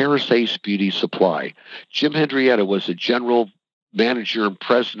went to Paris Ace Beauty Supply. Jim Henrietta was the general manager and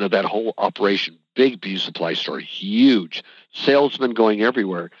president of that whole operation. Big beauty supply store, huge salesman going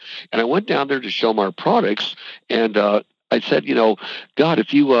everywhere. And I went down there to show them our products, and I said, God,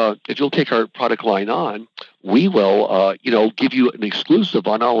 if you'll take our product line on, we will, give you an exclusive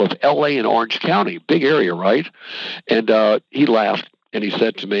on all of L.A. and Orange County, big area, right? And he laughed and he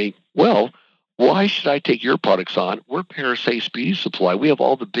said to me, well, why should I take your products on? We're Paris Ace Beauty Supply. We have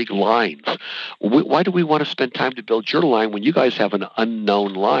all the big lines. Why do we want to spend time to build your line when you guys have an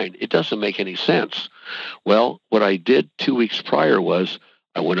unknown line? It doesn't make any sense. Well, what I did 2 weeks prior was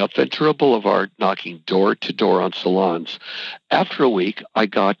I went up Ventura Boulevard knocking door to door on salons. After a week, I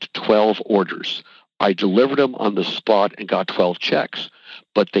got 12 orders. I delivered them on the spot and got 12 checks,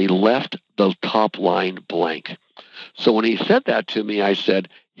 but they left the top line blank. So when he said that to me, I said,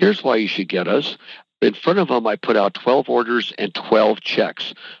 here's why you should get us. In front of them, I put out 12 orders and 12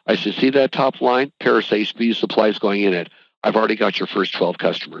 checks. I said, see that top line? Paris Ace Beauty Supply is going in it. I've already got your first 12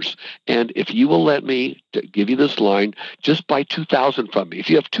 customers. And if you will let me give you this line, just buy $2,000 from me. If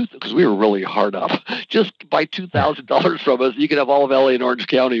you have because we were really hard up, just buy $2,000 from us. You can have all of LA and Orange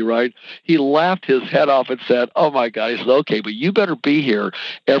County, right? He laughed his head off and said, oh my God. He said, okay, but you better be here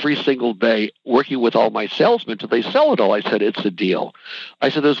every single day working with all my salesmen till they sell it all. I said, it's a deal. I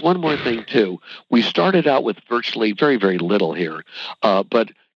said, there's one more thing too. We started out with virtually very, very little here,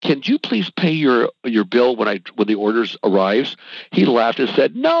 but can you please pay your bill when the orders arrives? He laughed and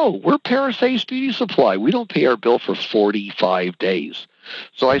said, no, we're Paris Ace Beauty Supply. We don't pay our bill for 45 days.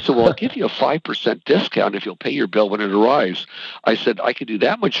 So I said, well, I'll give you a 5% discount if you'll pay your bill when it arrives. I said, I can do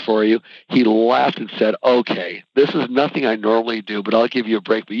that much for you. He laughed and said, okay, this is nothing I normally do, but I'll give you a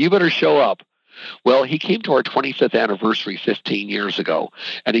break, but you better show up. Well, he came to our 25th anniversary 15 years ago,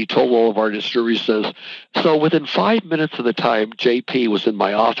 and he told all of our distributors, says, so within 5 minutes of the time JP was in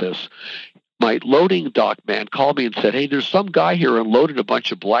my office, my loading dock man called me and said, hey, there's some guy here unloaded a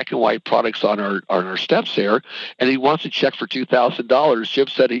bunch of black and white products on our steps here, and he wants a check for $2,000. Jim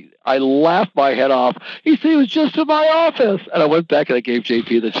said, I laughed my head off. He said, he was just in my office. And I went back and I gave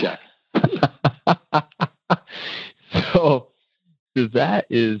JP the check. So that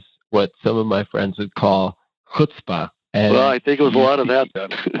is what some of my friends would call chutzpah. And well, I think it was a lot of that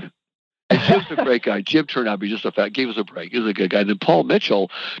then. And Jim's a great guy. Jim turned out to be just gave us a break. He was a good guy. And then Paul Mitchell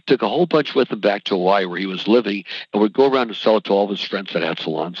took a whole bunch with him back to Hawaii where he was living and would go around and sell it to all of his friends that had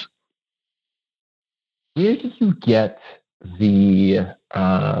salons. Where did you get the,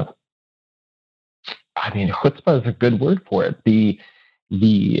 chutzpah is a good word for it. The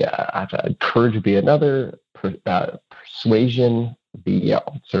courage to be another, persuasion, the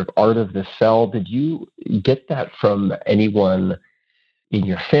sort of art of the sell. Did you get that from anyone in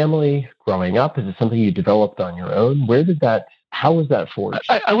your family growing up? Is it something you developed on your own? How was that forged?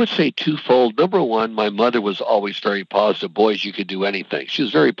 I would say twofold. Number one, my mother was always very positive. Boys, you could do anything. She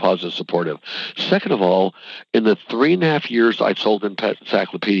was very positive, supportive. Second of all, in the 3.5 years I sold in pet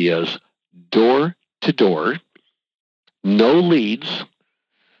encyclopedias, door to door, no leads,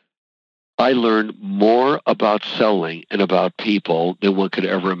 I learned more about selling and about people than one could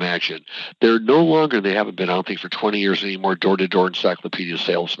ever imagine. They're no longer, they haven't been, I don't think, for 20 years anymore, door-to-door encyclopedia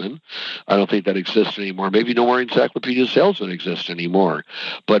salesmen. I don't think that exists anymore. Maybe no more encyclopedia salesmen exist anymore.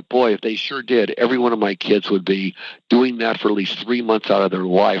 But boy, if they sure did, every one of my kids would be doing that for at least 3 months out of their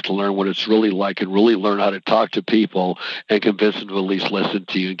life to learn what it's really like and really learn how to talk to people and convince them to at least listen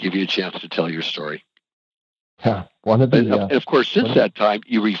to you and give you a chance to tell your story. Yeah, and of course, since that time,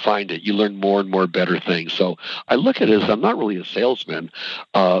 you refined it. You learn more and more better things. So I look at it as I'm not really a salesman,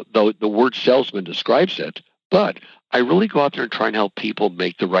 though the word salesman describes it, but I really go out there and try and help people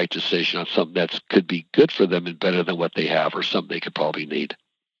make the right decision on something that could be good for them and better than what they have or something they could probably need.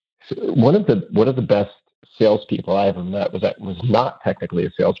 One of the best salespeople I ever met was not technically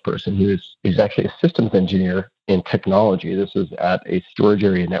a salesperson. He was actually a systems engineer in technology. This was at a storage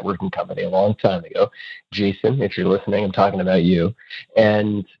area networking company a long time ago. Jason, if you're listening, I'm talking about you.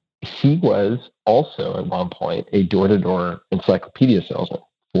 And he was also at one point a door-to-door encyclopedia salesman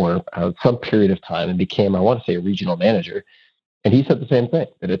for some period of time and became, I want to say, a regional manager. And he said the same thing,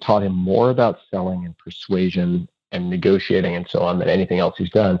 that it taught him more about selling and persuasion and negotiating and so on than anything else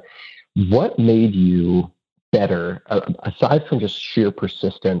he's done. What made you better, aside from just sheer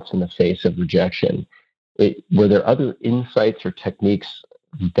persistence in the face of rejection? Were there other insights or techniques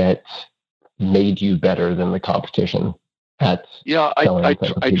that made you better than the competition at Yeah, selling I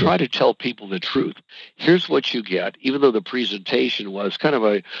encyclopedias? try to tell people the truth. Here's what you get, even though the presentation was kind of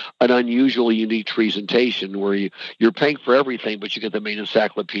an unusual, unique presentation where you're paying for everything, but you get the main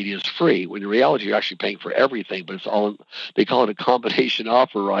encyclopedias free. When in reality, you're actually paying for everything, but it's all, they call it a combination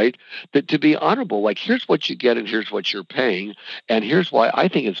offer, right? That to be honorable, like here's what you get and here's what you're paying, and here's why I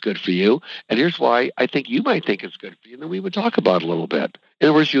think it's good for you, and here's why I think you might think it's good for you, and then we would talk about it a little bit. In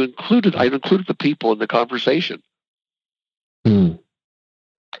other words, I included the people in the conversation. Hmm.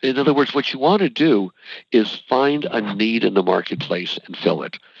 In other words, what you want to do is find a need in the marketplace and fill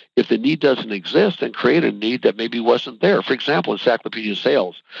it. If the need doesn't exist, then create a need that maybe wasn't there. For example, encyclopedia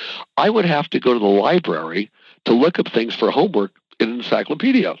sales. I would have to go to the library to look up things for homework in an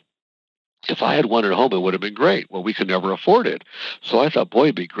encyclopedia. If I had one at home, it would have been great. Well, we could never afford it. So I thought, boy,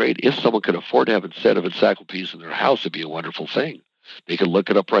 it'd be great. If someone could afford to have a set of encyclopedias in their house, it'd be a wonderful thing. They could look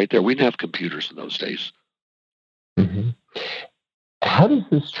it up right there. We didn't have computers in those days. Mm-hmm. How does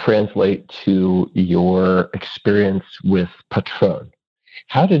this translate to your experience with Patron?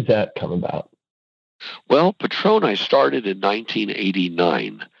 How did that come about? Well, Patron, I started in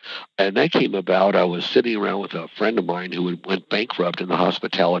 1989, and that came about. I was sitting around with a friend of mine who went bankrupt in the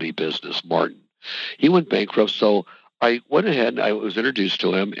hospitality business, Martin. He went bankrupt, so I went ahead and I was introduced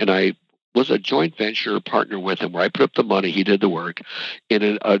to him, and I was a joint venture partner with him where I put up the money, he did the work,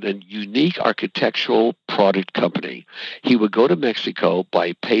 in a unique architectural product company. He would go to Mexico,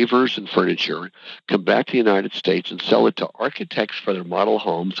 buy pavers and furniture, come back to the United States and sell it to architects for their model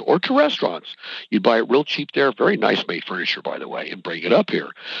homes or to restaurants. You'd buy it real cheap there, very nice made furniture, by the way, and bring it up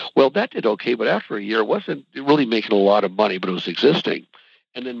here. Well, that did okay, but after a year, it wasn't really making a lot of money, but it was existing.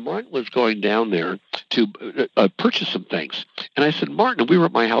 And then Martin was going down there to purchase some things. And I said, Martin, we were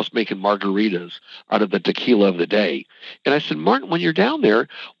at my house making margaritas out of the tequila of the day. And I said, Martin, when you're down there,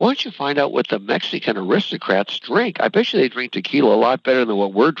 why don't you find out what the Mexican aristocrats drink? I bet you they drink tequila a lot better than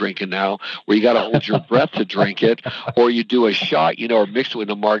what we're drinking now, where you got to hold your breath to drink it, or you do a shot, or mix it with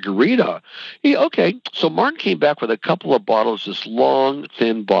a margarita. Okay. So Martin came back with a couple of bottles, this long,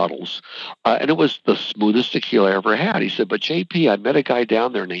 thin bottles. And it was the smoothest tequila I ever had. He said, but JP, I met a guy down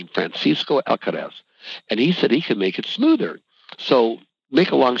there named Francisco Alcaraz, and he said he could make it smoother. So,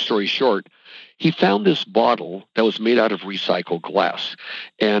 make a long story short, he found this bottle that was made out of recycled glass.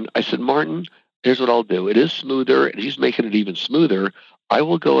 And I said, Martin, here's what I'll do. It is smoother, and he's making it even smoother. I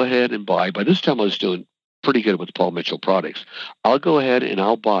will go ahead and buy, by this time I was doing pretty good with Paul Mitchell products. I'll go ahead and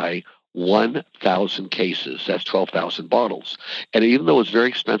I'll buy 1,000 cases. That's 12,000 bottles. And even though it's very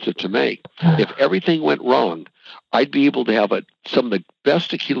expensive to make, if everything went wrong, I'd be able to have some of the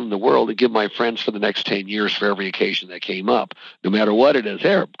best tequila in the world and give my friends for the next 10 years for every occasion that came up, no matter what it is.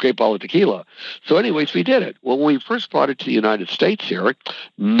 Here, great bottle of tequila. So anyways, we did it. Well, when we first brought it to the United States here,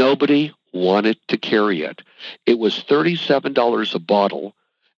 nobody wanted to carry it. It was $37 a bottle,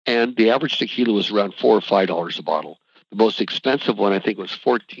 and the average tequila was around $4 or $5 a bottle. The most expensive one, I think, was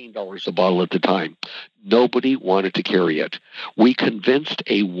 $14 a bottle at the time. Nobody wanted to carry it. We convinced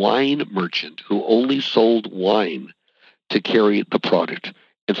a wine merchant who only sold wine to carry the product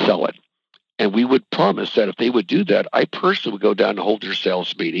and sell it. And we would promise that if they would do that, I personally would go down to hold their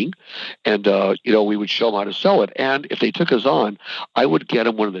sales meeting, and we would show them how to sell it. And if they took us on, I would get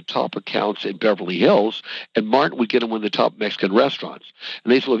them one of the top accounts in Beverly Hills, and Martin would get them one of the top Mexican restaurants.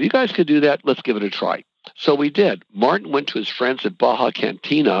 And they said, well, if you guys could do that, let's give it a try. So we did. Martin went to his friends at Baja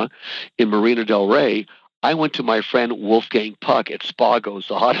Cantina in Marina del Rey. I went to my friend Wolfgang Puck at Spago's,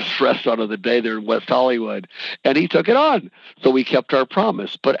 the hottest restaurant of the day there in West Hollywood, and he took it on. So we kept our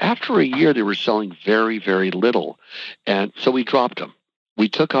promise. But after a year, they were selling very, very little, and so we dropped them. We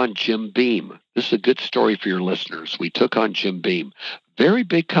took on Jim Beam. This is a good story for your listeners. We took on Jim Beam. Very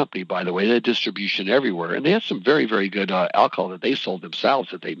big company, by the way. They had distribution everywhere, and they had some very, very good alcohol that they sold themselves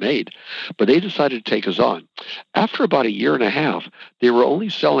that they made. But they decided to take us on. After about a year and a half, they were only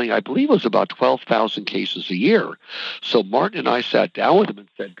selling, I believe it was about 12,000 cases a year. So Martin and I sat down with them and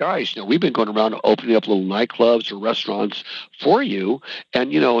said, guys, we've been going around opening up little nightclubs or restaurants for you,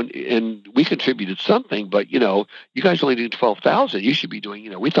 and, and we contributed something, but, you guys only do 12,000. You should be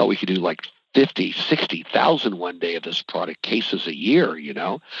doing, we thought we could do like 50, 60,000 one day of this product, cases a year,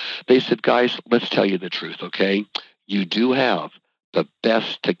 They said, guys, let's tell you the truth, okay? You do have the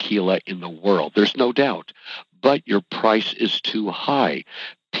best tequila in the world. There's no doubt. But your price is too high.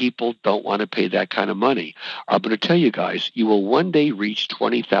 People don't want to pay that kind of money. I'm going to tell you guys, you will one day reach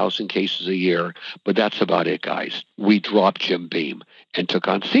 20,000 cases a year, but that's about it, guys. We dropped Jim Beam and took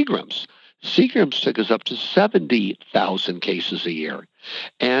on Seagram's. Seagram's took us up to 70,000 cases a year.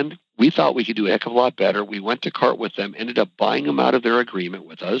 And we thought we could do a heck of a lot better. We went to court with them, ended up buying them out of their agreement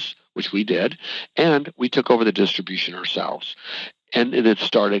with us, which we did, and we took over the distribution ourselves. And it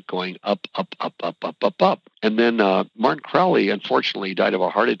started going up. And then Martin Crowley, unfortunately, died of a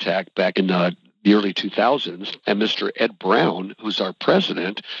heart attack back in the early 2000s. And Mr. Ed Brown, who's our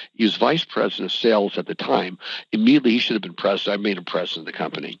president, he was vice president of sales at the time. Immediately, he should have been president. I made him president of the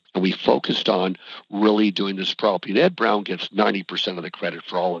company. And we focused on really doing this properly. And Ed Brown gets 90% of the credit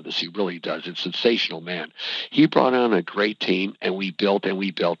for all of this. He really does. It's a sensational man. He brought on a great team, and we built. And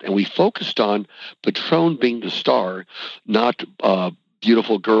we focused on Patron being the star, not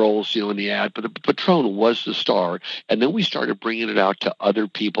beautiful girls, in the ad, but the Patron was the star. And then we started bringing it out to other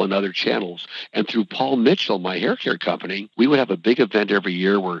people and other channels. And through Paul Mitchell, my hair care company, we would have a big event every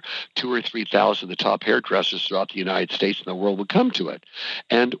year where 2,000 or 3,000 of the top hairdressers throughout the United States and the world would come to it.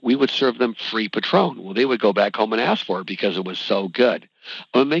 And we would serve them free Patron. Well, they would go back home and ask for it because it was so good.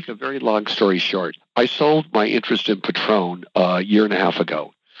 I'm going to make a very long story short. I sold my interest in Patron a year and a half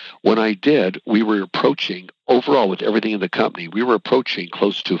ago. When I did, we were approaching, overall with everything in the company, we were approaching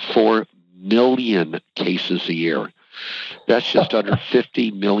close to 4 million cases a year. That's just under 50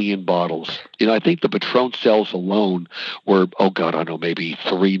 million bottles. I think the Patron sales alone were, maybe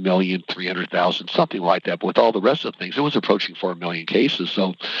 3,300,000, something like that. But with all the rest of the things, it was approaching 4 million cases.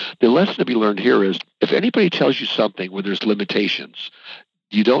 So the lesson to be learned here is if anybody tells you something where there's limitations,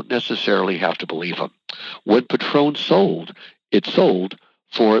 you don't necessarily have to believe them. When Patron sold, it sold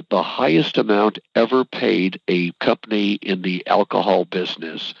for the highest amount ever paid a company in the alcohol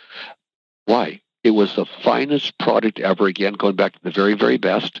business. Why? It was the finest product ever, again, going back to the very, very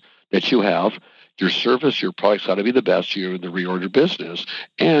best that you have. Your service, your products ought to be the best. You're in the reorder business.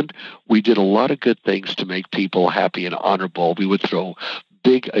 And we did a lot of good things to make people happy and honorable. We would throw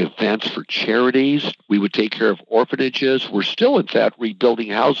big events for charities. We would take care of orphanages. We're still, in fact,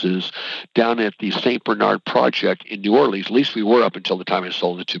 rebuilding houses down at the St. Bernard Project in New Orleans. At least we were up until the time I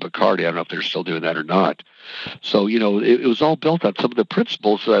sold it to Bacardi. I don't know if they're still doing that or not. So, it was all built on some of the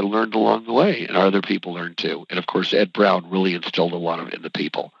principles that I learned along the way, and other people learned too. And, of course, Ed Brown really instilled a lot of it in the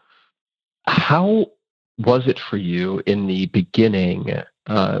people. How was it for you in the beginning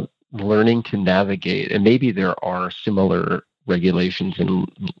learning to navigate? And maybe there are similar regulations and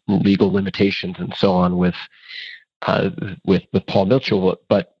legal limitations and so on with Paul Mitchell,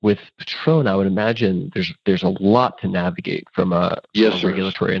 but with Patron, I would imagine there's a lot to navigate from a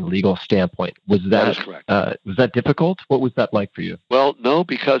regulatory and legal standpoint. That is correct. Was that difficult? What was that like for you? Well, no,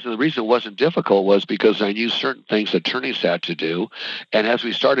 because the reason it wasn't difficult was because I knew certain things attorneys had to do, and as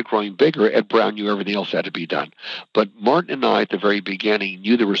we started growing bigger, Ed Brown knew everything else had to be done. But Martin and I, at the very beginning,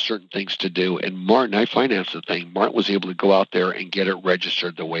 knew there were certain things to do, and Martin, I financed the thing. Martin was able to go out there and get it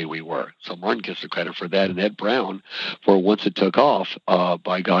registered the way we were. So Martin gets the credit for that, and Ed Brown, for once it took off,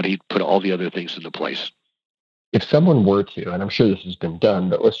 by God, he put all the other things into place. If someone were to, and I'm sure this has been done,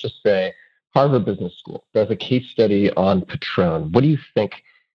 but let's just say Harvard Business School does a case study on Patron, what do you think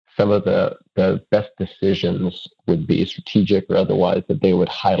some of the best decisions would be, strategic or otherwise, that they would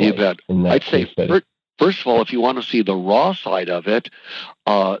highlight in that case study? First of all, if you want to see the raw side of it,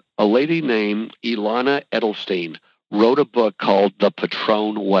 a lady named Ilana Edelstein wrote a book called The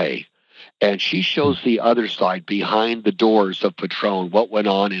Patron Way. And she shows the other side, behind the doors of Patron, what went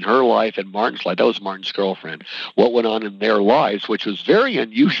on in her life and Martin's life. That was Martin's girlfriend. What went on in their lives, which was very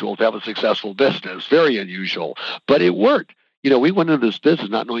unusual to have a successful business, very unusual. But it worked. We went into this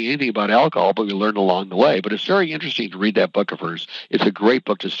business not knowing anything about alcohol, but we learned along the way. But it's very interesting to read that book of hers. It's a great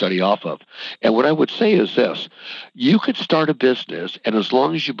book to study off of. And what I would say is this. You could start a business, and as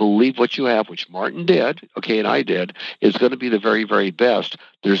long as you believe what you have, which Martin did, and I did, is going to be the very, very best.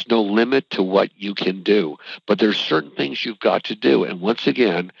 There's no limit to what you can do. But there's certain things you've got to do. And once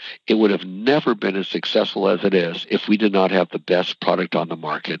again, it would have never been as successful as it is if we did not have the best product on the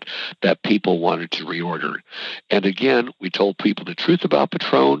market that people wanted to reorder. And again, we told people the truth about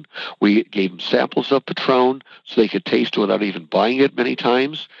Patron. We gave them samples of Patron so they could taste it without even buying it many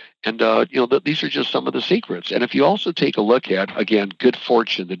times. And, these are just some of the secrets. And if you also take a look at, again, Good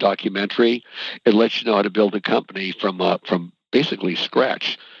Fortune, the documentary, it lets you know how to build a company from basically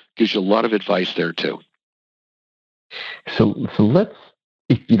scratch. Gives you a lot of advice there too. So let's,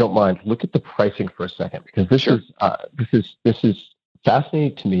 if you don't mind, look at the pricing for a second, because this is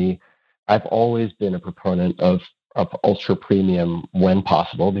fascinating to me. I've always been a proponent of ultra premium when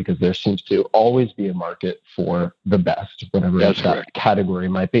possible, because there seems to always be a market for the best, whatever that category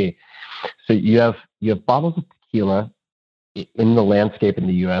might be. So you have bottles of tequila in the landscape in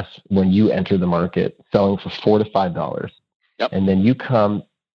the U.S. when you enter the market, selling for $4 to $5. Yep. And then you come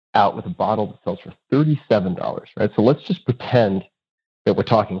out with a bottle that sells for $37, right? So let's just pretend that we're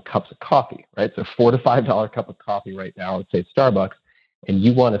talking cups of coffee, right? So $4 to $5 cup of coffee right now, let's say Starbucks, and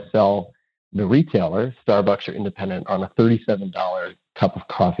you want to sell the retailer, Starbucks or independent, on a $37 cup of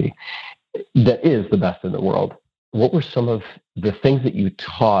coffee that is the best in the world. What were some of the things that you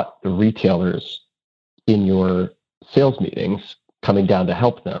taught the retailers in your sales meetings coming down to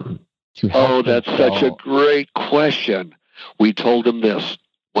help them? That's such a great question. We told them this: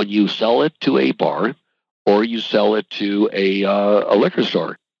 when you sell it to a bar or you sell it to a liquor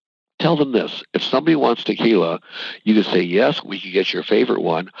store, tell them this: if somebody wants tequila, you could say, yes, we could get your favorite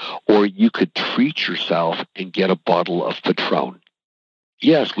one, or you could treat yourself and get a bottle of Patron.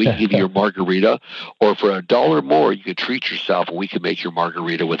 Yes, we can give you your margarita, or for $1 more, you could treat yourself and we can make your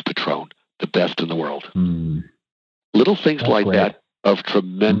margarita with Patron, the best in the world. Little things like that of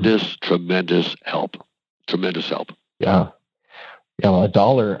tremendous help. Tremendous help. Yeah. Well,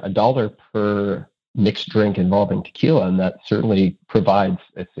 $1 per mixed drink involving tequila, and that certainly provides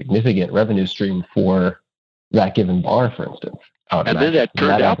a significant revenue stream for that given bar, for instance. And then that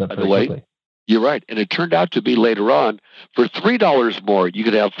turned out, by the way, quickly. You're right. And it turned out to be later on, for $3 more, you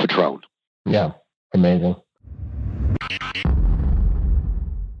could have Patron. Yeah. Amazing.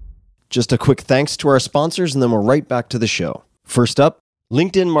 Just a quick thanks to our sponsors, and then we're right back to the show. First up,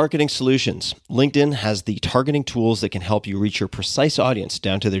 LinkedIn Marketing Solutions. LinkedIn has the targeting tools that can help you reach your precise audience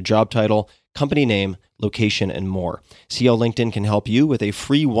down to their job title, company name, location, and more. See how LinkedIn can help you with a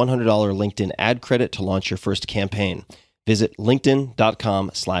free $100 LinkedIn ad credit to launch your first campaign. Visit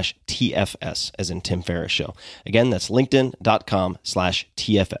linkedin.com/TFS, as in Tim Ferriss Show. Again, that's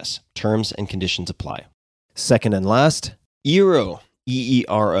linkedin.com/TFS. Terms and conditions apply. Second and last, Eero.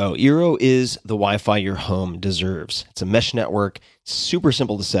 EERO. Eero is the Wi-Fi your home deserves. It's a mesh network, super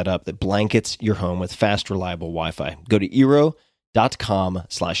simple to set up, that blankets your home with fast, reliable Wi-Fi. Go to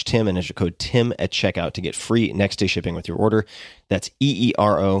Eero.com/Tim and enter code Tim at checkout to get free next day shipping with your order. That's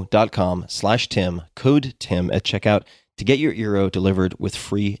EERO.com/Tim, code Tim at checkout to get your Eero delivered with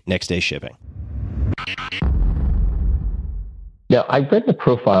free next day shipping. Now, I read the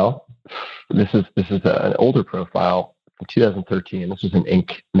profile. This is an older profile from 2013. This was an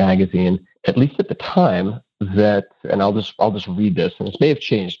Inc. magazine, at least at the time, that, and I'll just read this, and this may have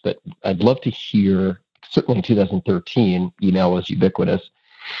changed, but I'd love to hear. Certainly in 2013, email was ubiquitous.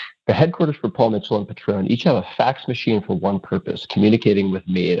 The headquarters for Paul Mitchell and Patron each have a fax machine for one purpose: communicating with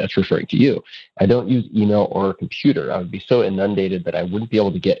me. That's referring to you. I don't use email or a computer. I would be so inundated that I wouldn't be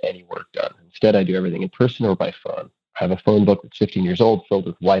able to get any work done. Instead, I do everything in person or by phone. I have a phone book that's 15 years old, filled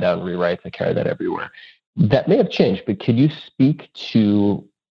with whiteout and rewrites. I carry that everywhere. That may have changed, but could you speak to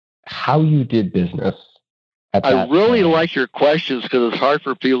how you did business at that I really time? like your questions because it's hard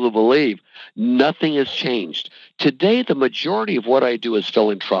for people to believe. Nothing has changed. Today, the majority of what I do is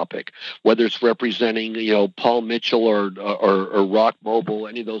philanthropic, whether it's representing, Paul Mitchell or Rock Mobile,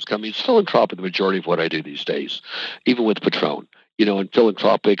 any of those companies. Philanthropic, the majority of what I do these days, even with Patron. And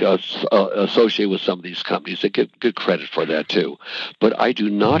philanthropic associated with some of these companies that get good credit for that too. But I do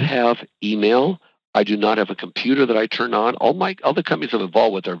not have email. I do not have a computer that I turn on. All the companies I'm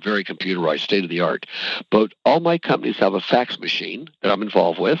involved with are very computerized, state of the art. But all my companies have a fax machine that I'm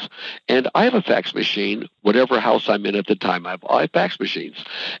involved with. And I have a fax machine, whatever house I'm in at the time. I have fax machines.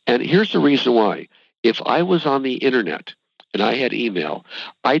 And here's the reason why. If I was on the internet and I had email,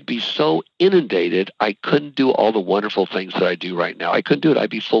 I'd be so inundated, I couldn't do all the wonderful things that I do right now. I couldn't do it. I'd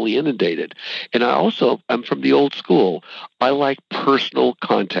be fully inundated. And I'm from the old school. I like personal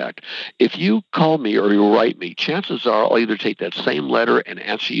contact. If you call me or you write me, chances are I'll either take that same letter and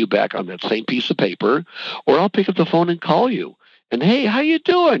answer you back on that same piece of paper, or I'll pick up the phone and call you. And hey, how you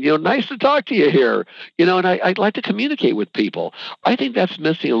doing? Nice to talk to you here. And I'd like to communicate with people. I think that's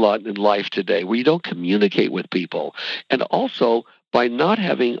missing a lot in life today, where you don't communicate with people. And also, by not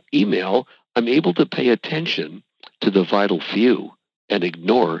having email, I'm able to pay attention to the vital few and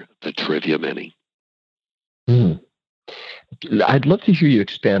ignore the trivia many. I'd love to hear you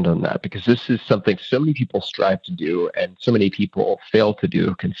expand on that, because this is something so many people strive to do and so many people fail to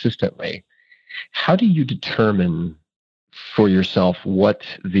do consistently. How do you determine for yourself what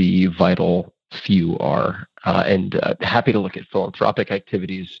the vital few are? And happy to look at philanthropic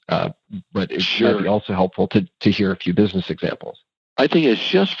activities, but it might be also helpful to hear a few business examples. I think it's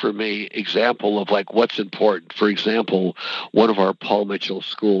just, for me, example of like what's important. For example, one of our Paul Mitchell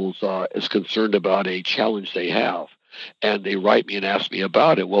schools is concerned about a challenge they have, and they write me and ask me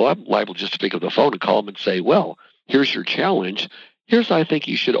about it. Well, I'm liable just to pick up the phone and call them and say, well, here's your challenge. Here's how I think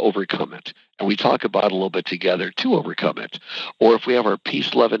you should overcome it. and we talk about it a little bit together to overcome it. Or if we have our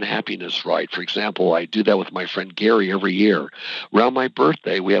peace, love, and happiness ride, for example, I do that with my friend Gary every year. Around my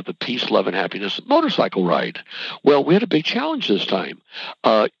birthday, we have the peace, love, and happiness motorcycle ride. Well, we had a big challenge this time.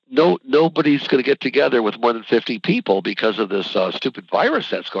 Nobody's going to get together with more than 50 people because of this stupid virus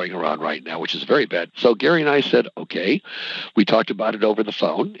that's going around right now, which is very bad. So Gary and I said, okay, we talked about it over the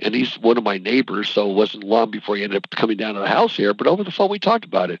phone, and he's one of my neighbors, so it wasn't long before he ended up coming down to the house here, but over the phone we talked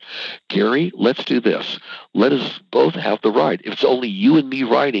about it. Gary, let's do this. Let us both have the ride. If it's only you and me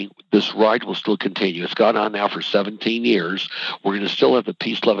riding, this ride will still continue. It's gone on now for 17 years. We're going to still have the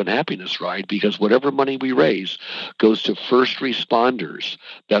peace, love, and happiness ride because whatever money we raise goes to first responders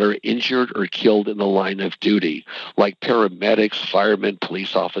that are injured or killed in the line of duty, like paramedics, firemen,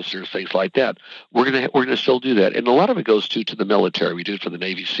 police officers, things like that. We're gonna still do that, and a lot of it goes to the military. We do it for the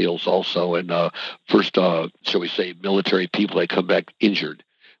Navy SEALs also, and first, shall we say, military people that come back injured.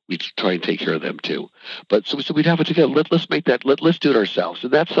 We try and take care of them too. But so we'd have it together. Let's make that. Let's do it ourselves,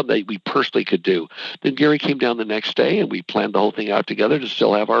 and that's something that we personally could do. Then Gary came down the next day, and we planned the whole thing out together to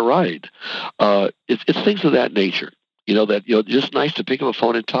still have our ride. It's things of that nature. Just nice to pick up a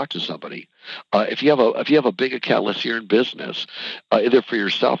phone and talk to somebody. If you have a big account, let's say you're in business, either for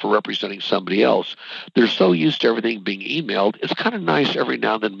yourself or representing somebody else, they're so used to everything being emailed. It's kind of nice every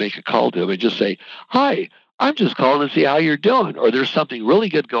now and then to make a call to them and just say, "Hi, I'm just calling to see how you're doing," or "There's something really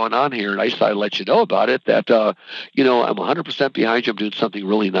good going on here, and I just thought I'd let you know about it. That I'm 100% behind you. I'm doing something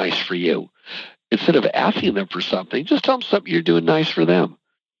really nice for you." Instead of asking them for something, just tell them something you're doing nice for them.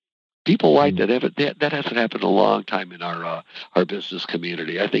 People like that. That hasn't happened in a long time in our business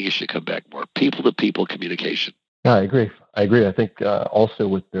community. I think it should come back more. People-to-people communication. Yeah, I agree. I think also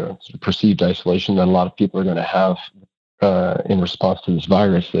with the sort of perceived isolation that a lot of people are going to have in response to this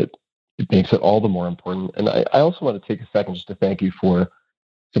virus, that it makes it all the more important. And I also want to take a second just to thank you for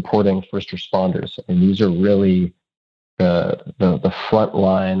supporting first responders. And these are really the front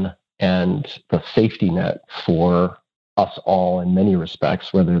line and the safety net for us all in many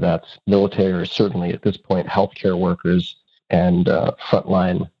respects, whether that's military or certainly at this point healthcare workers and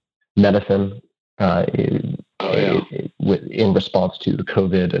frontline medicine in response to the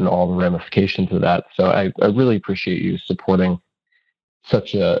COVID and all the ramifications of that. So I really appreciate you supporting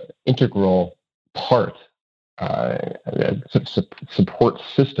such a integral part, support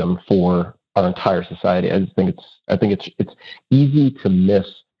system for our entire society. I think it's easy to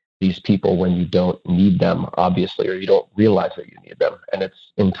miss these people when you don't need them, obviously, or you don't realize that you need them. And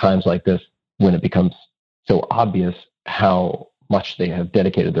it's in times like this when it becomes so obvious how much they have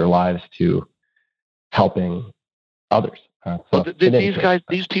dedicated their lives to helping others.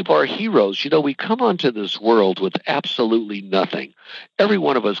 These people are heroes. We come onto this world with absolutely nothing. Every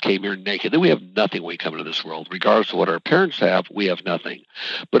one of us came here naked. Then we have nothing when we come into this world. Regardless of what our parents have, we have nothing.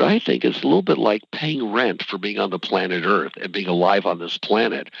 But I think it's a little bit like paying rent for being on the planet Earth and being alive on this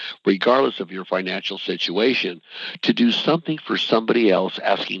planet, regardless of your financial situation, to do something for somebody else,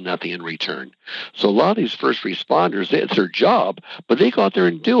 asking nothing in return. So a lot of these first responders, it's their job, but they go out there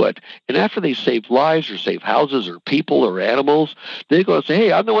and do it. And after they save lives or save houses or people or animals, they go and say,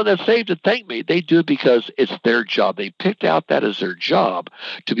 "Hey, I'm the one that saved it. Thank me." They do it because it's their job. They picked out that as their job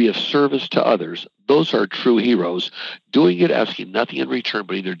to be of service to others. Those are true heroes, doing it, asking nothing in return,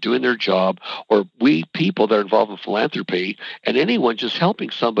 but either doing their job, or we people that are involved in philanthropy and anyone just helping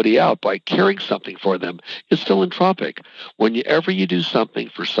somebody out by caring something for them is philanthropic. Whenever you do something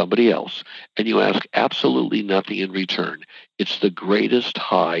for somebody else and you ask absolutely nothing in return, it's the greatest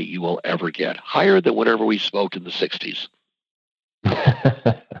high you will ever get, higher than whatever we smoked in the 60s.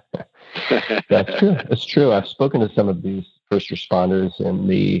 That's true. It's true. I've spoken to some of these first responders in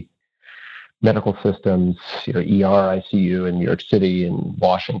the medical systems, ER, ICU in New York City and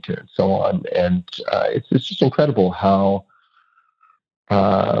Washington and so on. And it's just incredible how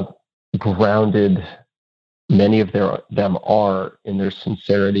grounded many of them are in their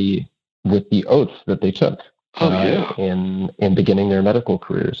sincerity with the oaths that they took in beginning their medical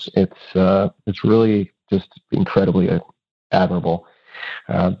careers. It's really just incredibly admirable.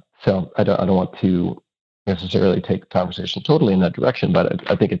 So I don't want to necessarily take the conversation totally in that direction, but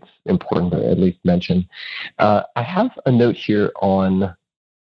I think it's important to at least mention. I have a note here on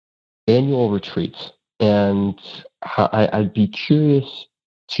annual retreats, and I'd be curious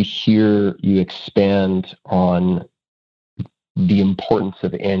to hear you expand on the importance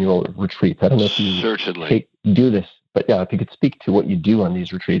of annual retreats. I don't know if you certainly do this, but yeah, if you could speak to what you do on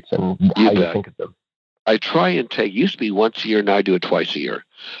these retreats and how you think of them. I try and take, used to be once a year, now I do it twice a year.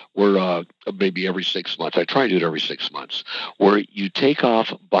 We're maybe every 6 months. I try and do it every 6 months, where you take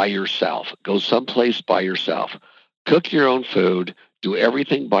off by yourself, go someplace by yourself, cook your own food, Do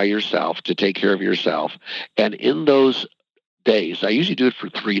everything by yourself to take care of yourself. And in those days, I usually do it for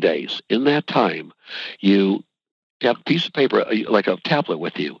 3 days. In that time, you have a piece of paper, like a tablet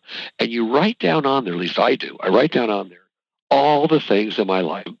with you, and you write down on there, at least I do, I write down on there all the things in my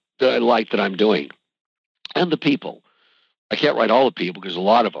life that I like that I'm doing, and the people. I can't write all the people because there's a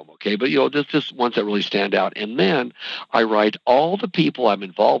lot of them, okay? But, there's just ones that really stand out. And then I write all the people I'm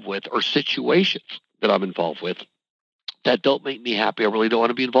involved with or situations that I'm involved with that don't make me happy, I really don't want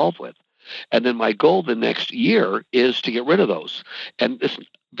to be involved with. And then my goal the next year is to get rid of those. And it's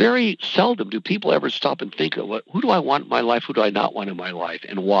very seldom do people ever stop and think of who do I want in my life, who do I not want in my life,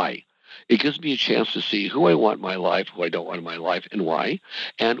 and why. It gives me a chance to see who I want in my life, who I don't want in my life, and why,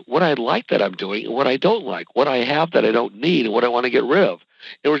 and what I like that I'm doing and what I don't like, what I have that I don't need and what I want to get rid of.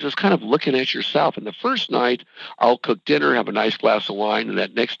 It was just kind of looking at yourself. And the first night, I'll cook dinner, have a nice glass of wine, and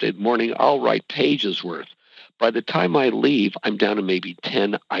that next day morning, I'll write pages worth. By the time I leave, I'm down to maybe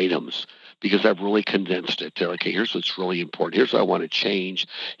 10 items because I've really condensed it to, okay, here's what's really important. Here's what I want to change.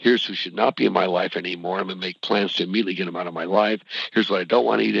 Here's who should not be in my life anymore. I'm going to make plans to immediately get them out of my life. Here's what I don't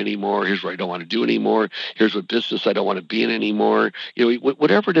want to eat anymore. Here's what I don't want to do anymore. Here's what business I don't want to be in anymore.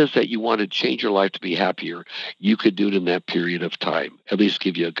 Whatever it is that you want to change your life to be happier, you could do it in that period of time, at least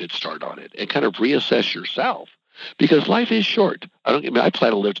give you a good start on it and kind of reassess yourself. Because life is short. I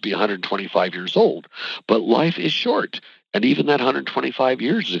plan to live to be 125 years old, but life is short. And even that 125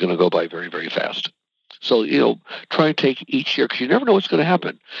 years is going to go by very, very fast. So, try and take each year because you never know what's going to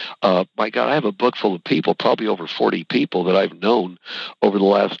happen. My God, I have a book full of people, probably over 40 people that I've known over the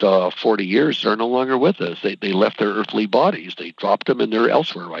last 40 years that are no longer with us. They left their earthly bodies. They dropped them and they're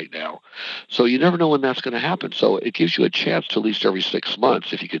elsewhere right now. So you never know when that's going to happen. So it gives you a chance to at least every 6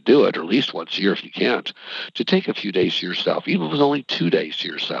 months, if you could do it, or at least once a year if you can't, to take a few days to yourself, even if it was only 2 days to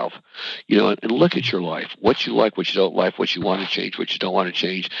yourself, and look at your life, what you like, what you don't like, what you want to change, what you don't want to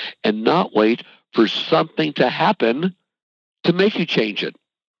change, and not wait for something to happen to make you change it.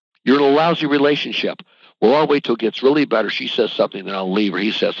 You're in a lousy relationship. Well, I'll wait till it gets really better. She says something, then I'll leave, or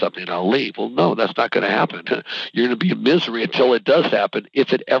he says something, and I'll leave. Well, no, that's not going to happen. You're going to be in misery until it does happen,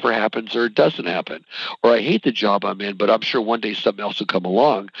 if it ever happens or it doesn't happen. Or I hate the job I'm in, but I'm sure one day something else will come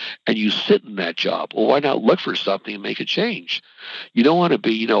along, and you sit in that job. Well, why not look for something and make a change? You don't want to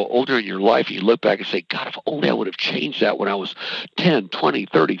be, older in your life, and you look back and say, God, if only I would have changed that when I was 10, 20,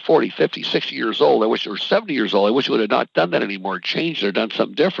 30, 40, 50, 60 years old. I wish I was 70 years old. I wish I would have not done that anymore, changed or done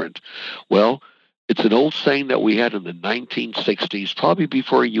something different. Well, it's an old saying that we had in the 1960s, probably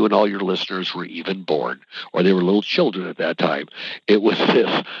before you and all your listeners were even born, or they were little children at that time. It was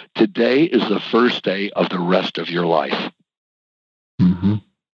this: today is the first day of the rest of your life. Mm-hmm.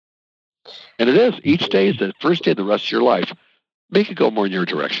 And it is. Each day is the first day of the rest of your life. Make it go more in your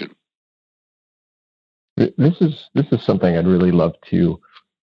direction. This is something I'd really love to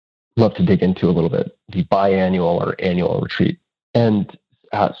dig into a little bit, the biannual or annual retreat. And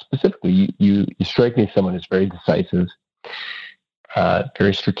specifically, you strike me as someone who's very decisive,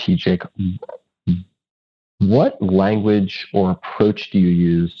 very strategic. What language or approach do you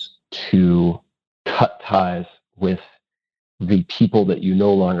use to cut ties with the people that you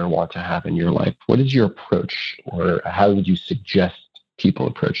no longer want to have in your life? What is your approach, or how would you suggest people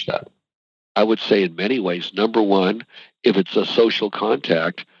approach that? I would say in many ways, number one, if it's a social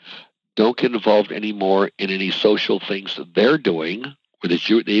contact, don't get involved anymore in any social things that they're doing, or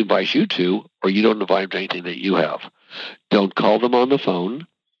that they invite you to, or you don't invite them to anything that you have. Don't call them on the phone,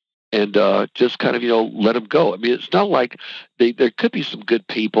 and just kind of, let them go. I mean, it's not like there could be some good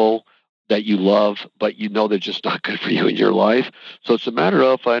people that you love, but they're just not good for you in your life. So it's a matter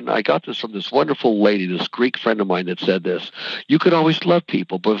of, and I got this from this wonderful lady, this Greek friend of mine that said this: you could always love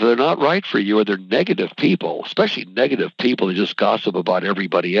people, but if they're not right for you, or they're negative people, especially negative people that just gossip about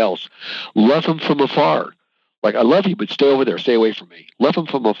everybody else, love them from afar. Like, I love you, but stay over there. Stay away from me. Love them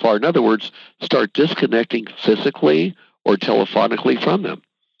from afar. In other words, start disconnecting physically or telephonically from them.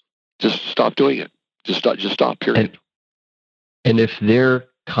 Just stop doing it. Just stop, period. And if they're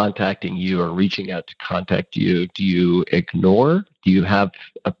contacting you or reaching out to contact you, do you ignore? Do you have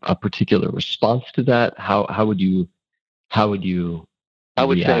a particular response to that? How would you I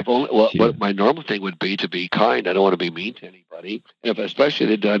would say, what my normal thing would be to be kind. I don't want to be mean to anybody. And if especially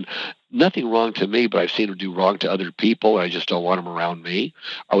they've done nothing wrong to me, but I've seen them do wrong to other people, and I just don't want them around me,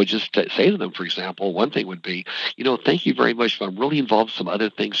 I would just say to them, for example, one thing would be, thank you very much, but I'm really involved in some other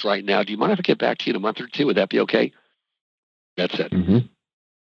things right now. Do you mind if I get back to you in a month or two? Would that be okay? That's it. Mm-hmm.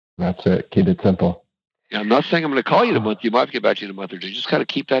 That's it. Keep it simple. Yeah, I'm not saying I'm going to call you in a month. You might get back to you in a month or two. Just kind of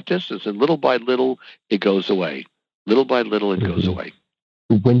keep that distance, and little by little, it goes away. Little by little, it goes away.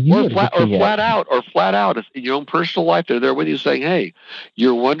 when you Or are flat looking at out in your own personal life, they're there with you saying, hey,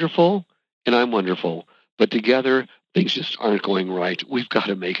 you're wonderful and I'm wonderful. But together, things just aren't going right. We've got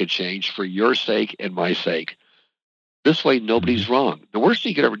to make a change for your sake and my sake. This way, nobody's wrong. The worst thing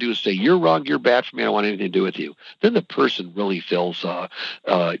you could ever do is say, you're wrong, you're bad for me, I don't want anything to do with you. Then the person really feels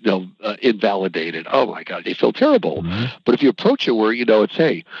invalidated. Oh, my God, they feel terrible. But if you approach it where, it's,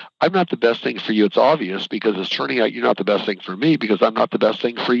 hey, I'm not the best thing for you. It's obvious because it's turning out you're not the best thing for me because I'm not the best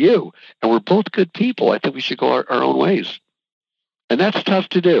thing for you. And we're both good people. I think we should go our own ways. And that's tough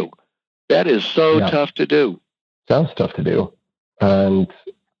to do. That is so tough to do. Sounds tough to do. And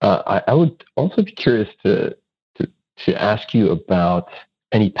I would also be curious to ask you about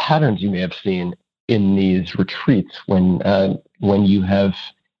any patterns you may have seen in these retreats when you have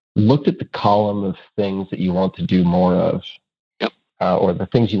looked at the column of things that you want to do more of, or the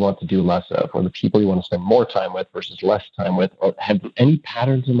things you want to do less of, or the people you want to spend more time with versus less time with. Or have any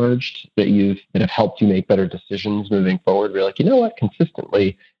patterns emerged that have helped you make better decisions moving forward? You're like, you know what,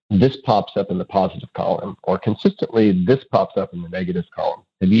 consistently this pops up in the positive column, or consistently this pops up in the negative column.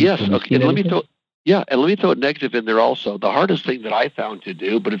 Yes. Okay. And let me throw a negative in there also. The hardest thing that I found to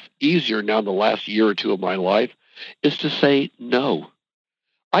do, but it's easier now in the last year or two of my life, is to say no.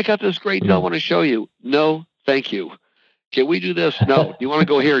 I got this great deal I want to show you. No, thank you. Can we do this? No. Do you want to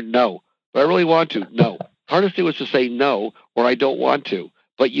go here? No. But I really want to. No. Hardest thing was to say no, or I don't want to.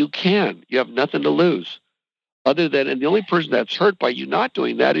 But you can. You have nothing to lose. And the only person that's hurt by you not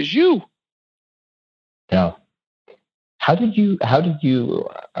doing that is you. Yeah. How did you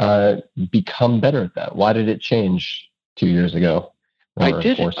become better at that? Why did it change 2 years ago? I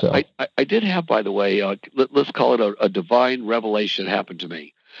did have, by the way, let's call it a divine revelation happened to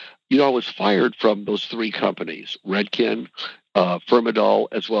me. I was fired from those 3 companies, Redken, Firmadol,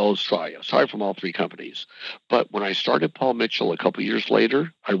 as well as Tri. I was fired from all 3 companies. But when I started Paul Mitchell a couple years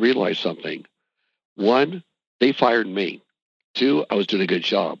later, I realized something. 1, they fired me. 2, I was doing a good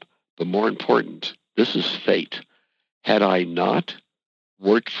job. But more important, this is fate. Had I not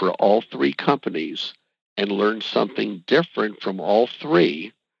worked for all 3 companies and learned something different from all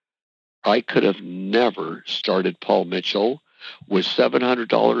 3, I could have never started Paul Mitchell with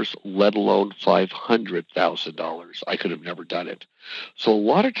 $700, let alone $500,000. I could have never done it. So a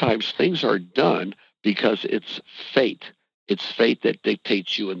lot of times things are done because it's fate. It's fate that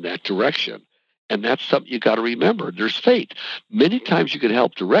dictates you in that direction. And that's something you got to remember. There's fate. Many times you can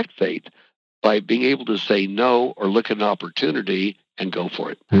help direct fate by being able to say no or look at an opportunity and go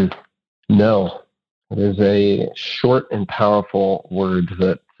for it. No. There's a short and powerful word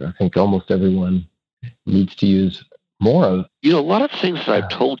that I think almost everyone needs to use more of. A lot of things that I've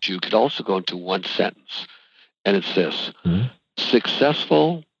told you could also go into one sentence. And it's this.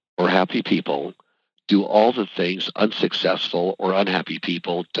 Successful or happy people do all the things unsuccessful or unhappy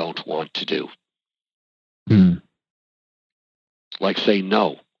people don't want to do. Like say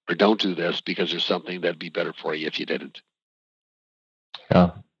no. Or don't do this because there's something that'd be better for you if you didn't.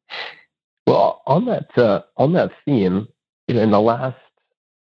 Yeah. Well, on that theme, in the last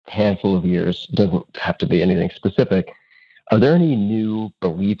handful of years, it doesn't have to be anything specific. Are there any new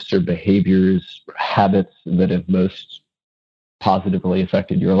beliefs or behaviors, or habits that have most positively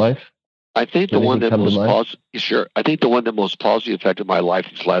affected your life? I think the one that most positively affected my life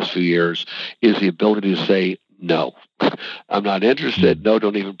these last few years is the ability to say no. I'm not interested. No,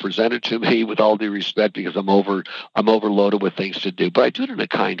 don't even present it to me, with all due respect, because I'm overloaded with things to do. But I do it in a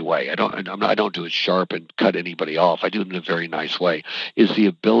kind way. I don't do it sharp and cut anybody off. I do it in a very nice way. Is the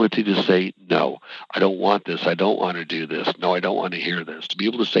ability to say no. I don't want this. I don't want to do this. No, I don't want to hear this. To be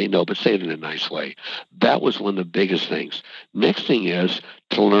able to say no, but say it in a nice way. That was one of the biggest things. Next thing is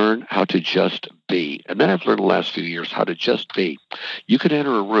to learn how to just be. And then I've learned the last few years how to just be. You can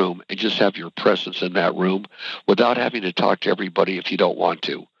enter a room and just have your presence in that room without having to talk to everybody if you don't want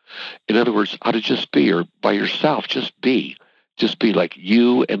to. In other words, how to just be, or by yourself, just be. Just be like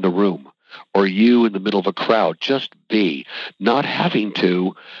you in the room, or you in the middle of a crowd. Just be. Not having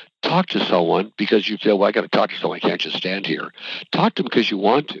to talk to someone because you feel, well, I got to talk to someone. I can't just stand here. Talk to them because you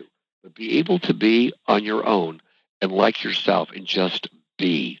want to. But be able to be on your own and like yourself and just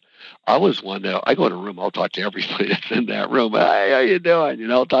be. I was one that I go in a room, I'll talk to everybody that's in that room. Hey, how you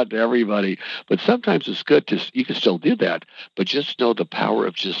doing? I'll talk to everybody. But sometimes it's good you can still do that, but just know the power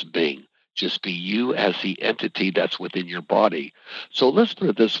of just being. Just be you as the entity that's within your body. So let's put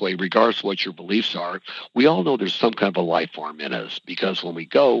it this way, regardless of what your beliefs are, we all know there's some kind of a life form in us, because when we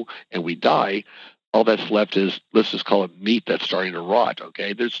go and we die, all that's left is, let's just call it meat that's starting to rot,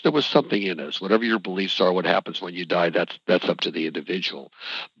 okay? There was something in us. Whatever your beliefs are, what happens when you die, that's up to the individual.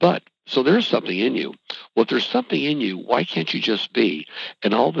 But So there's something in you. Well, if there's something in you, why can't you just be?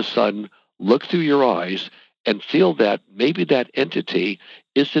 And all of a sudden, look through your eyes and feel that maybe that entity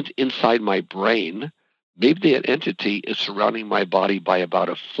isn't inside my brain. Maybe that entity is surrounding my body by about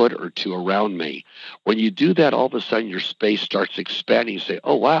a foot or two around me. When you do that, all of a sudden your space starts expanding. You say,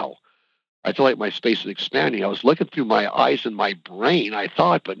 oh, wow, I feel like my space is expanding. I was looking through my eyes and my brain, I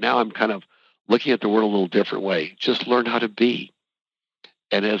thought, but now I'm kind of looking at the world a little different way. Just learn how to be.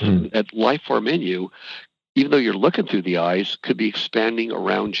 And as that life form in you, even though you're looking through the eyes, could be expanding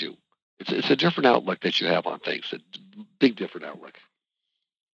around you. It's a different outlook that you have on things, a big different outlook.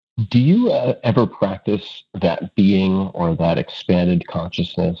 Do you ever practice that being or that expanded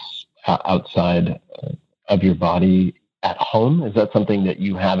consciousness outside of your body at home? Is that something that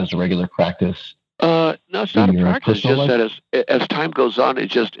you have as a regular practice? No, it's not a practice. It's just that as time goes on,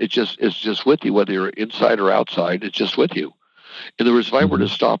 it's just with you, whether you're inside or outside. It's just with you. In other words, if I were to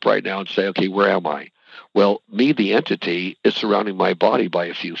stop right now and say, okay, where am I? Well, me, the entity, is surrounding my body by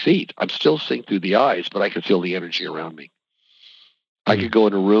a few feet. I'm still seeing through the eyes, but I can feel the energy around me. I could go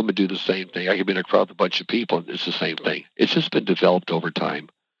in a room and do the same thing. I could be in a crowd with a bunch of people, and it's the same thing. It's just been developed over time.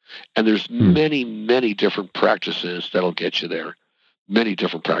 And there's many, many different practices that'll get you there. Many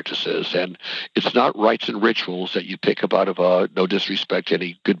different practices. And it's not rites and rituals that you pick up out of, no disrespect to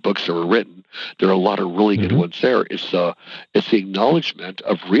any good books that were written. There are a lot of really good ones there. It's the acknowledgement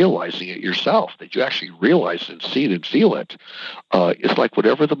of realizing it yourself, that you actually realize and see it and feel it. It's like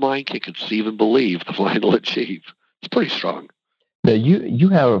whatever the mind can conceive and believe, the mind will achieve. It's pretty strong. Now, you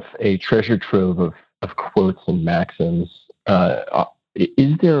have a treasure trove of quotes and maxims.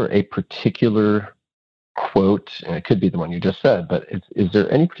 Is there a particular quote, and it could be the one you just said, but is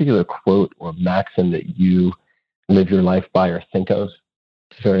there any particular quote or maxim that you live your life by or think of?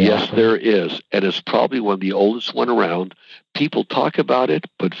 Yes, there is. And it's probably one of the oldest one around. People talk about it,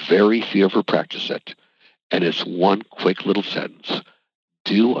 but very few ever practice it. And it's one quick little sentence.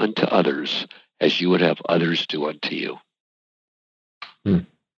 Do unto others as you would have others do unto you.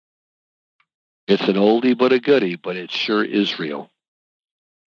 It's an oldie but a goodie, but it sure is real.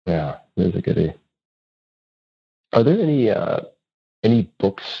 Yeah, it is a goodie. Are there any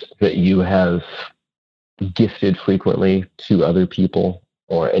books that you have gifted frequently to other people,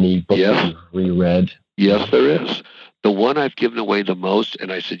 or any books that you've reread? Yes, there is. The one I've given away the most,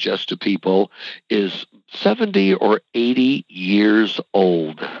 and I suggest to people, is 70 or 80 years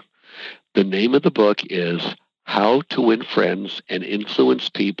old. The name of the book is How to Win Friends and Influence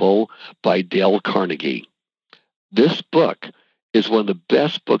People by Dale Carnegie. This book is one of the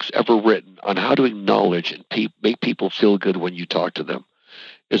best books ever written on how to acknowledge and make people feel good when you talk to them.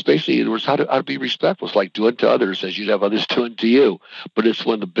 It's basically, in other words, how to be respectful. It's like do unto others as you'd have others do unto you. But it's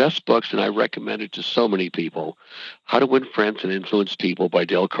one of the best books, and I recommend it to so many people. How to Win Friends and Influence People by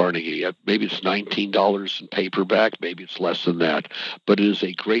Dale Carnegie. Maybe it's $19 in paperback. Maybe it's less than that. But it is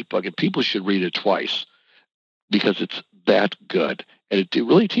a great book, and people should read it twice because it's that good. And it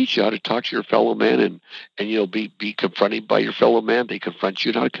really teaches you how to talk to your fellow man and be confronted by your fellow man. They confront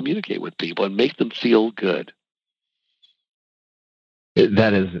you on how to communicate with people and make them feel good.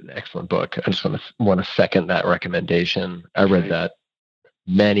 That is an excellent book. I just want to second that recommendation. I read that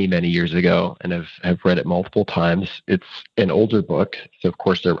many, many years ago and have read it multiple times. It's an older book, so of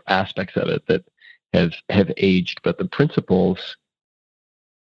course there are aspects of it that have aged, but the principles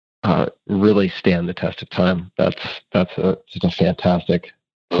really stand the test of time. That's just a fantastic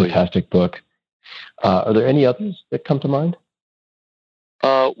book. Are there any others that come to mind?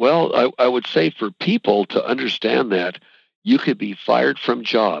 Well, I would say for people to understand that you could be fired from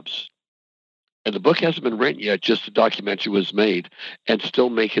jobs, and the book hasn't been written yet, just the documentary was made, and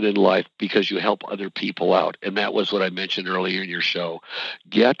still make it in life because you help other people out. And that was what I mentioned earlier in your show.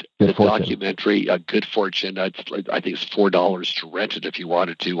 Get the documentary, Good Fortune. I think it's $4 to rent it if you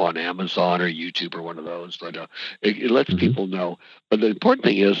wanted to on Amazon or YouTube or one of those. But it lets people know. But the important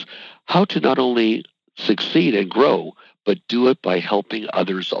thing is how to not only succeed and grow, but do it by helping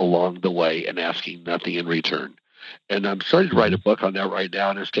others along the way and asking nothing in return. And I'm starting to write a book on that right now,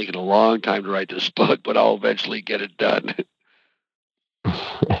 and it's taken a long time to write this book, but I'll eventually get it done.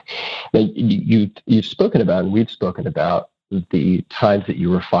 Now, you've spoken about, and we've spoken about, the times that you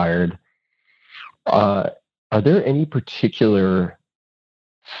were fired. Are there any particular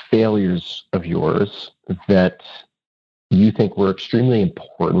failures of yours that you think were extremely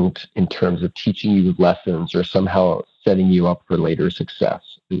important in terms of teaching you lessons or somehow setting you up for later success?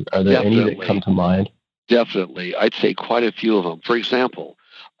 Are there any that come to mind? Definitely. I'd say quite a few of them. For example,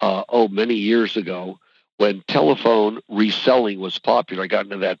 many years ago, when telephone reselling was popular, I got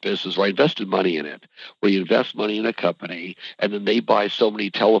into that business where I invested money in it, where you invest money in a company and then they buy so many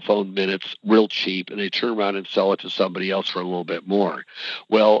telephone minutes real cheap and they turn around and sell it to somebody else for a little bit more.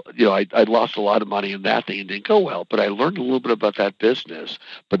 Well, I lost a lot of money in that thing and didn't go well, but I learned a little bit about that business.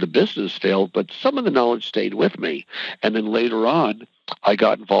 But the business failed, but some of the knowledge stayed with me. And then later on, I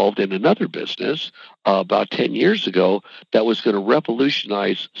got involved in another business about 10 years ago that was going to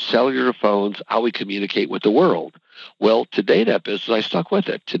revolutionize cellular phones, how we communicate with the world. Well, today that business, I stuck with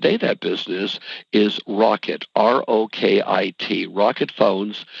it. Today that business is Rocket, R-O-K-I-T, Rocket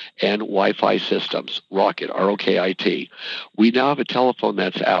Phones and Wi-Fi Systems, Rocket, R-O-K-I-T. We now have a telephone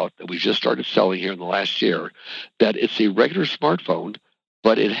that's out that we just started selling here in the last year, that it's a regular smartphone,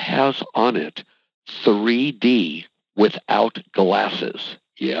 but it has on it 3D without glasses.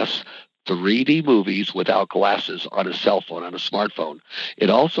 Yes, 3D movies without glasses on a cell phone, on a smartphone. It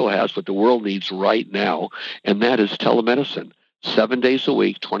also has what the world needs right now, and that is telemedicine. 7 days a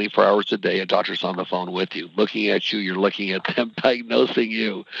week, 24 hours a day, a doctor's on the phone with you, looking at you, you're looking at them, diagnosing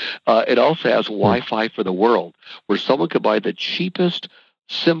you. It also has Wi-Fi for the world, where someone could buy the cheapest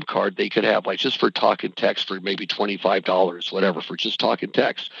SIM card they could have, like just for talk and text for maybe $25, whatever, for just talk and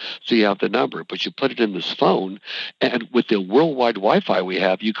text. So you have the number, but you put it in this phone, and with the worldwide Wi-Fi we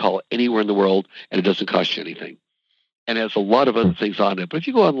have, you call anywhere in the world, and it doesn't cost you anything. And it has a lot of other things on it. But if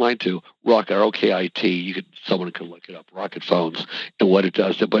you go online to Rocket, R-O-K-I-T, someone can look it up, Rocket Phones, and what it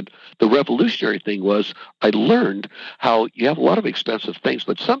does. But the revolutionary thing was I learned how you have a lot of expensive things,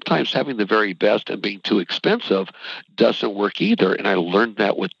 but sometimes having the very best and being too expensive doesn't work either. And I learned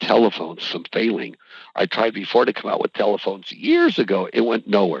that with telephones from failing. I tried before to come out with telephones years ago. It went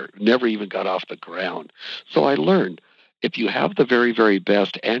nowhere, never even got off the ground. So I learned if you have the very, very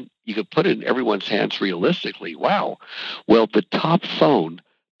best and you could put it in everyone's hands realistically, wow. Well, the top phone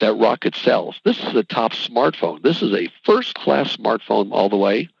that Rocket sells, this is the top smartphone. This is a first-class smartphone all the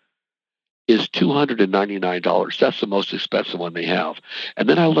way, is $299. That's the most expensive one they have. And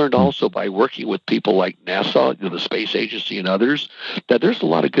then I learned also by working with people like NASA, the space agency and others, that there's a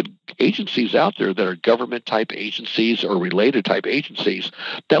lot of good agencies out there that are government-type agencies or related-type agencies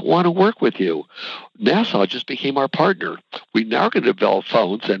that want to work with you. NASA just became our partner. We now going to develop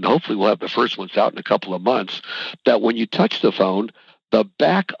phones, and hopefully we'll have the first ones out in a couple of months, that when you touch the phone, the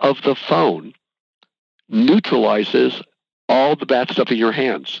back of the phone neutralizes all the bad stuff in your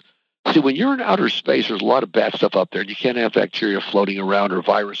hands. See, when you're in outer space, there's a lot of bad stuff up there, and you can't have bacteria floating around or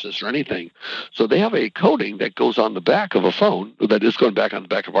viruses or anything. So they have a coating that goes on the back of a phone, that is going back on the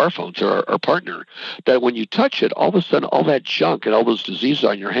back of our phones, they're our partner, that when you touch it, all of a sudden, all that junk and all those diseases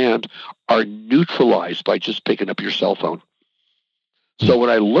on your hand are neutralized by just picking up your cell phone. So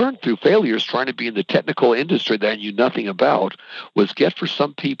what I learned through failures trying to be in the technical industry that I knew nothing about was get for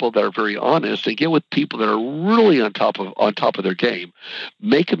some people that are very honest and get with people that are really on top of their game.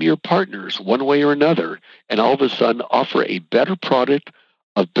 Make them your partners one way or another, and all of a sudden offer a better product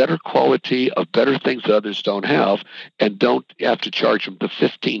of better quality, of better things that others don't have, and don't have to charge them the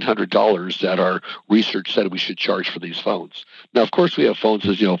 $1,500 that our research said we should charge for these phones. Now, of course, we have phones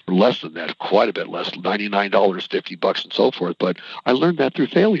as for less than that, quite a bit less, $99, $50, and so forth. But I learned that through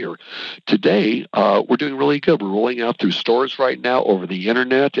failure. Today, we're doing really good. We're rolling out through stores right now over the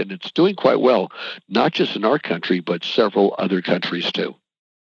internet, and it's doing quite well, not just in our country, but several other countries too.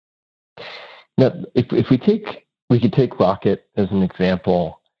 Now, if we could take Rocket as an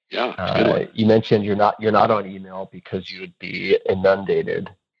example. Yeah, you mentioned you're not on email because you would be inundated.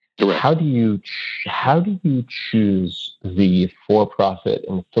 Correct. How do you choose the for-profit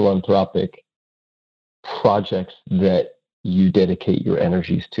and philanthropic projects that you dedicate your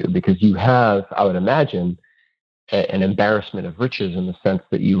energies to? Because you have, I would imagine, an embarrassment of riches in the sense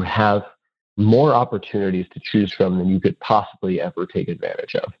that you have more opportunities to choose from than you could possibly ever take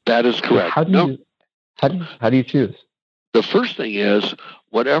advantage of. That is correct. How do you choose? The first thing is,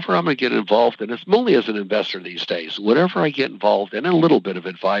 whatever I'm going to get involved in, it's mainly as an investor these days, whatever I get involved in, and a little bit of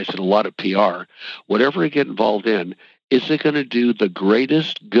advice and a lot of PR, whatever I get involved in, is it going to do the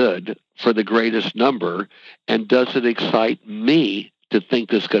greatest good for the greatest number, and does it excite me to think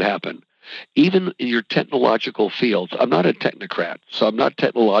this could happen? Even in your technological fields, I'm not a technocrat, so I'm not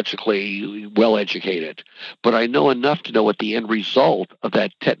technologically well-educated, but I know enough to know what the end result of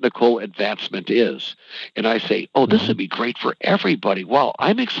that technical advancement is. And I say, oh, this would be great for everybody. Wow,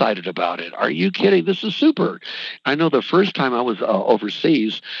 I'm excited about it. Are you kidding? This is super. I know the first time I was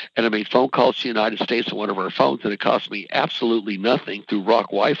overseas, and I made phone calls to the United States on one of our phones, and it cost me absolutely nothing through Rock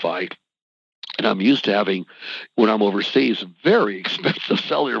Wi-Fi. And I'm used to having, when I'm overseas, very expensive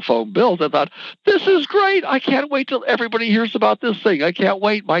cellular phone bills. I thought, this is great. I can't wait till everybody hears about this thing. I can't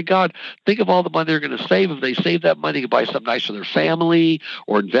wait. My God, think of all the money they're going to save. If they save that money to buy something nice for their family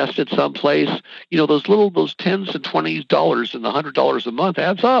or invest it someplace, those $10s and $20s and the $100 a month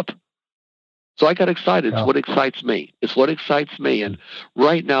adds up. So I got excited. It's what excites me. And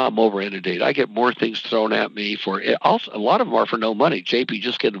right now I'm over inundated. I get more things thrown at me for it. Also, a lot of them are for no money. JP,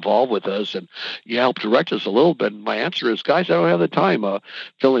 just get involved with us and you help direct us a little bit. And my answer is, guys, I don't have the time.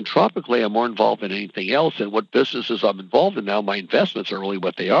 Philanthropically, I'm more involved than anything else. And what businesses I'm involved in now, my investments are really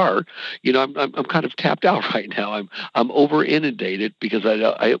what they are. I'm kind of tapped out right now. I'm over inundated because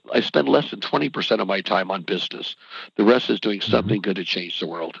I spend less than 20% of my time on business. The rest is doing something good to change the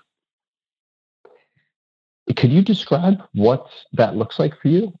world. Could you describe what that looks like for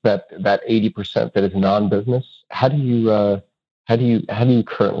you? That 80% that is non-business. How do you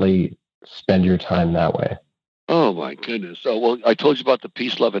currently spend your time that way? Oh my goodness! So, well, I told you about the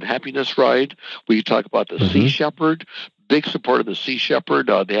Peace, Love, and Happiness ride. We talk about the Sea Shepherd. Big support of the Sea Shepherd.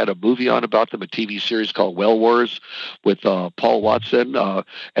 They had a movie on about them, a TV series called Whale Wars with Paul Watson.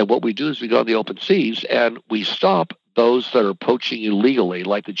 And what we do is we go on the open seas and we stop those that are poaching illegally,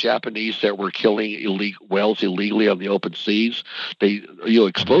 like the Japanese that were killing whales illegally on the open seas. They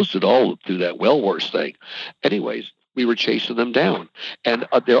exposed it all through that Whale Wars thing. Anyways, we were chasing them down. And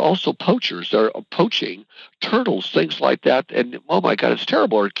they're also poachers. They're poaching turtles, things like that. And, oh, my God, it's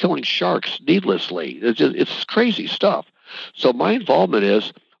terrible. They're killing sharks needlessly. It's crazy stuff. So my involvement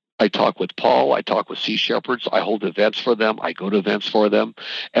is I talk with Paul. I talk with Sea Shepherds. I hold events for them. I go to events for them.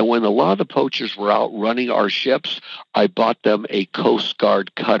 And when a lot of the poachers were out running our ships, I bought them a Coast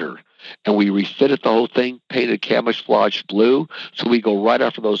Guard cutter. And we refitted the whole thing, painted camouflage blue, so we go right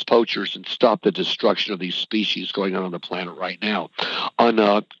after those poachers and stop the destruction of these species going on the planet right now. On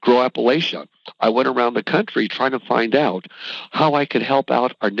Grow Appalachia, I went around the country trying to find out how I could help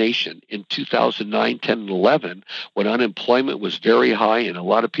out our nation in 2009, 10, and 11, when unemployment was very high and a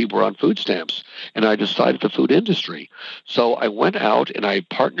lot of people were on food stamps. And I decided the food industry. So I went out and I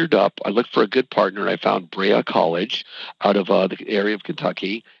partnered up. I looked for a good partner, and I found Brea College out of the area of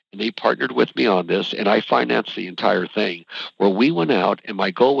Kentucky. And they partnered with me on this, and I financed the entire thing, where we went out, and my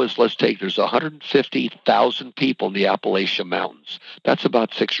goal was, there's 150,000 people in the Appalachian Mountains. That's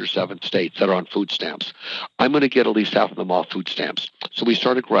about 6 or 7 states that are on food stamps. I'm going to get at least half of them off food stamps. So we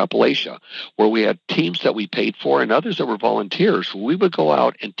started Grow Appalachia, where we had teams that we paid for and others that were volunteers. We would go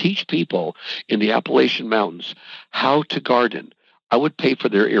out and teach people in the Appalachian Mountains how to garden. I would pay for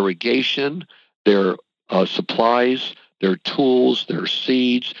their irrigation, their supplies, their tools, their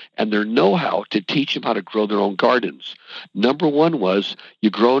seeds, and their know-how to teach them how to grow their own gardens. Number one was you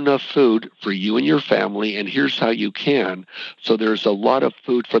grow enough food for you and your family, and here's how you can. So there's a lot of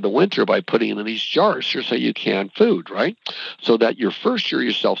food for the winter by putting it in these jars. Here's how you can food, right? So that your first year,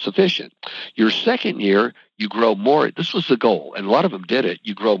 you're self-sufficient. Your second year, you grow more. This was the goal, and a lot of them did it.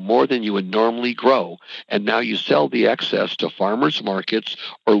 You grow more than you would normally grow, and now you sell the excess to farmers markets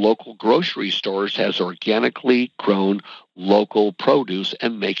or local grocery stores as organically grown local produce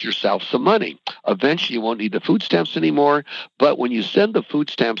and make yourself some money. Eventually, you won't need the food stamps anymore, but when you send the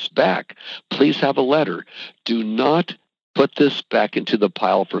food stamps back, please have a letter. Do not put this back into the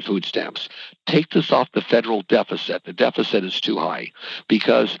pile for food stamps. Take this off the federal deficit. The deficit is too high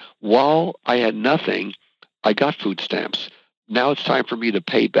because while I had nothing, I got food stamps. Now it's time for me to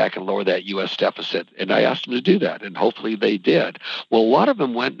pay back and lower that U.S. deficit. And I asked them to do that, and hopefully they did. Well, a lot of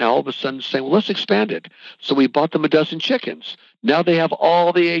them went now all of a sudden saying, well, let's expand it. So we bought them a dozen chickens. Now they have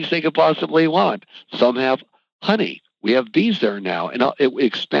all the eggs they could possibly want. Some have honey. We have bees there now, and it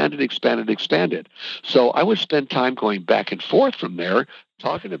expanded. So I would spend time going back and forth from there,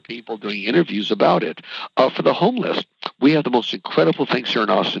 talking to people, doing interviews about it. For the homeless, we have the most incredible things here in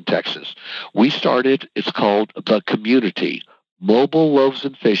Austin, Texas. We started, it's called The Community. Mobile Loaves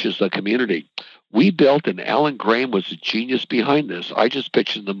and Fishes, The Community. We built, and Alan Graham was the genius behind this. I just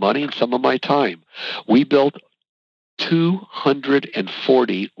pitched in the money and some of my time. We built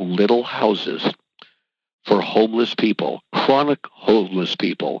 240 little houses for homeless people, chronic homeless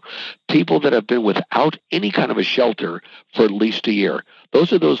people, people that have been without any kind of a shelter for at least a year.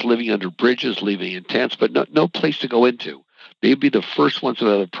 Those are those living under bridges, living in tents, but no place to go into. They'd be the first ones that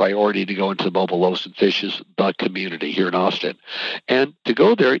have a priority to go into the Mobile Loaves and Fishes, The Community here in Austin. And to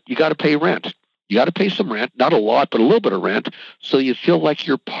go there, you got to pay rent. You got to pay some rent, not a lot, but a little bit of rent, so you feel like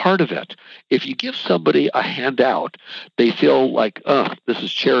you're part of it. If you give somebody a handout, they feel like, this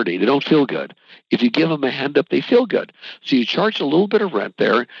is charity. They don't feel good. If you give them a hand up, they feel good. So you charge a little bit of rent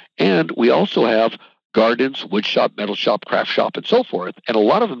there, and we also have gardens, wood shop, metal shop, craft shop, and so forth. And a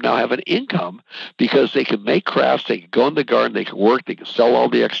lot of them now have an income because they can make crafts, they can go in the garden, they can work, they can sell all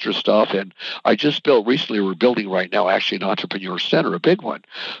the extra stuff. And I just built recently, we're building right now actually an entrepreneur center, a big one,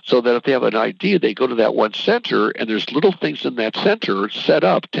 so that if they have an idea, they go to that one center and there's little things in that center set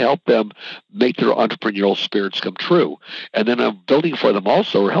up to help them make their entrepreneurial spirits come true. And then I'm building for them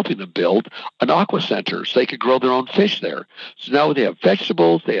also, or helping them build an aqua center so they could grow their own fish there. So now they have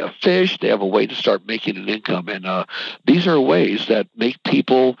vegetables, they have fish, they have a way to start making an income. And these are ways that make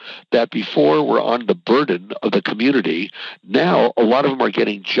people that before were on the burden of the community. Now, a lot of them are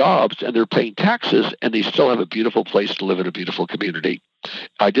getting jobs and they're paying taxes and they still have a beautiful place to live in a beautiful community.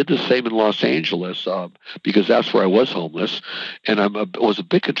 I did the same in Los Angeles because that's where I was homeless, and I was a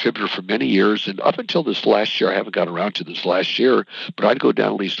big contributor for many years. And up until this last year, I haven't got around to this last year, but I'd go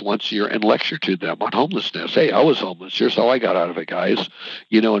down at least once a year and lecture to them on homelessness. Hey, I was homeless. Here's how I got out of it, guys.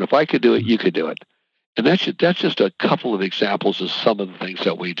 And if I could do it, you could do it. And that's just a couple of examples of some of the things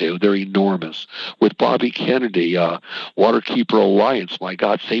that we do. They're enormous. With Bobby Kennedy, Waterkeeper Alliance, my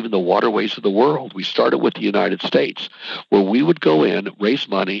God, saving the waterways of the world. We started with the United States, where we would go in, raise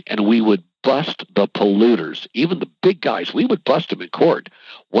money, and we would bust the polluters, even the big guys. We would bust them in court.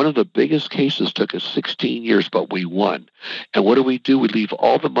 One of the biggest cases took us 16 years, but we won. And what do? We leave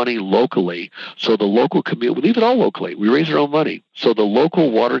all the money locally. So the local community, we leave it all locally. We raise our own money. So the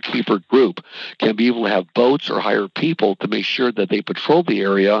local waterkeeper group can be able to have boats or hire people to make sure that they patrol the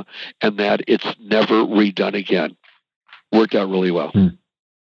area and that it's never redone again. Worked out really well.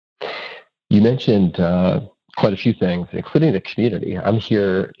 You mentioned quite a few things, including the community. I'm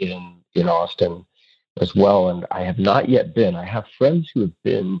here in Austin as well, and I have not yet been. I have friends who have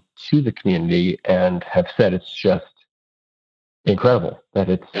been to the community and have said it's just incredible. That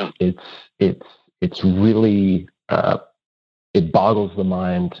it's really it boggles the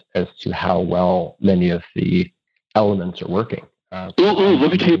mind as to how well many of the elements are working. Let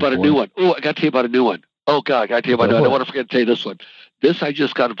me tell you about a new one. I got to tell you about a new one. Oh, God, I got to tell you about it. I don't want to forget to tell you this one. This I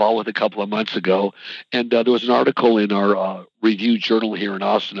just got involved with a couple of months ago, and there was an article in our review journal here in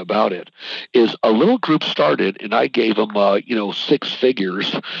Austin about it. Is a little group started, and I gave them, 6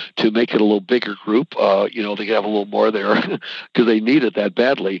 figures to make it a little bigger group. They could have a little more there because they need it that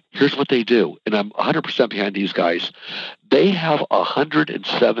badly. Here's what they do, and I'm 100% behind these guys. They have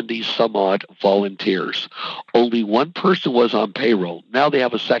 170 some odd volunteers. Only one person was on payroll. Now they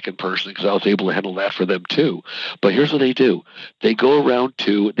have a second person because I was able to handle that for them too. But here's what they do. They go around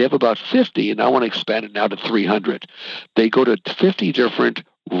they have about 50, and I want to expand it now to 300. They go to 50 different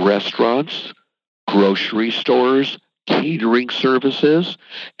restaurants, grocery stores, catering services,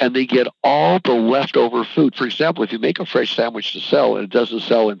 and they get all the leftover food. For example, if you make a fresh sandwich to sell and it doesn't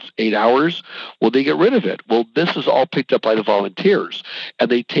sell in 8 hours, well, they get rid of it. Well, this is all picked up by the volunteers, and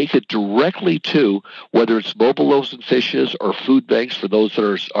they take it directly to, whether it's Mobile Loaves and Fishes or food banks for those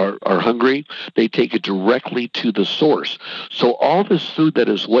that are hungry, they take it directly to the source. So all this food that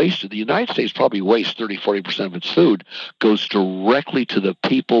is wasted, the United States probably wastes 30-40% of its food, goes directly to the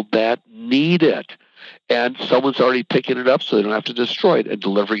people that need it. And someone's already picking it up so they don't have to destroy it and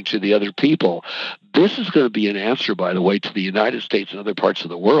delivering to the other people. This is going to be an answer, by the way, to the United States and other parts of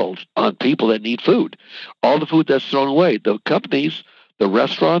the world on people that need food. All the food that's thrown away, the companies, the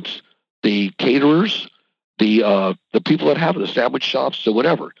restaurants, the caterers, the people that have it, the sandwich shops, or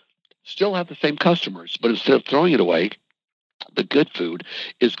whatever, still have the same customers. But instead of throwing it away, the good food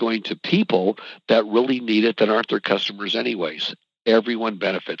is going to people that really need it that aren't their customers anyways. Everyone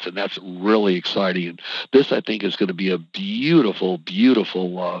benefits, and that's really exciting. And this, I think, is going to be a beautiful,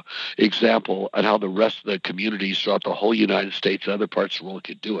 beautiful example on how the rest of the communities throughout the whole United States and other parts of the world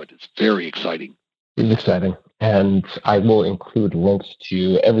could do it. It's very exciting. It's exciting. And I will include links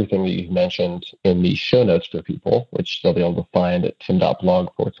to everything that you've mentioned in the show notes for people, which they'll be able to find at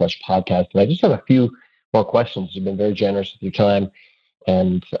tim.blog/podcast. And I just have a few more questions. You've been very generous with your time,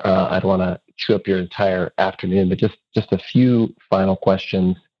 and I don't want to chew up your entire afternoon, but just a few final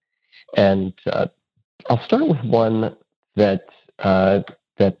questions. And I'll start with one that I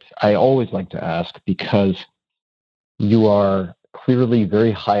always like to ask, because you are clearly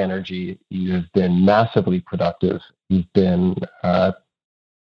very high energy. You have been massively productive. You've been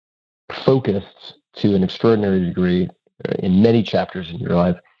focused to an extraordinary degree in many chapters in your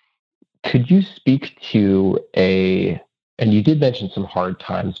life. Could you speak to and you did mention some hard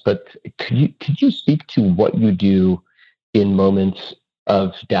times, but could you speak to what you do in moments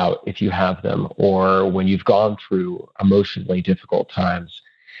of doubt, if you have them, or when you've gone through emotionally difficult times?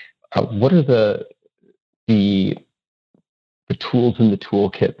 What are the tools in the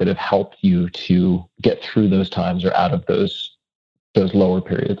toolkit that have helped you to get through those times or out of those lower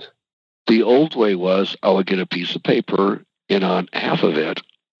periods? The old way was I would get a piece of paper and on half of it,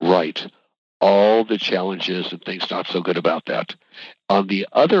 write all the challenges and things not so good about that. On the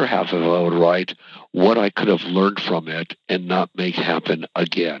other half of it, I would write what I could have learned from it and not make happen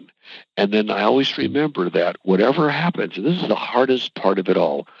again. And then I always remember that whatever happens, and this is the hardest part of it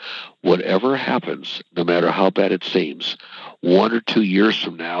all, whatever happens, no matter how bad it seems, 1 or 2 years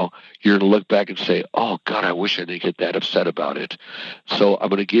from now, you're going to look back and say, oh, God, I wish I didn't get that upset about it. So I'm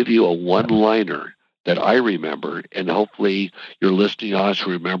going to give you a one-liner that I remember, and hopefully your listening audience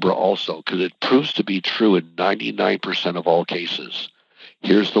will remember also, because it proves to be true in 99% of all cases.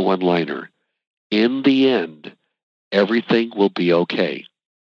 Here's the one-liner. In the end, everything will be okay.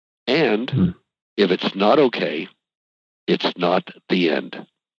 And if it's not okay, it's not the end.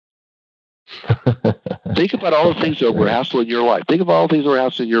 Think about all the things that were hassling in your life. Think about all the things that were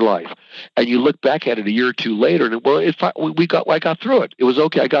hassling in your life. And you look back at it a year or two later, and I got through it. It was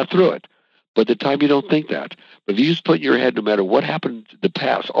okay. I got through it. But at the time, you don't think that. But if you just put in your head, no matter what happened in the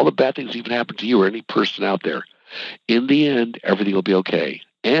past, all the bad things even happened to you or any person out there, in the end, everything will be okay.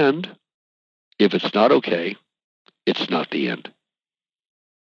 And if it's not okay, it's not the end.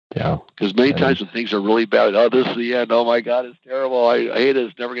 Yeah. Because many times when things are really bad, oh, this is the end. Oh, my God, it's terrible. I hate it.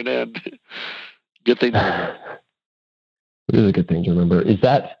 It's never going to end. Good thing to remember. It is a good thing to remember. Is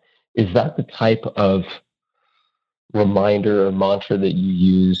that the type of reminder or mantra that you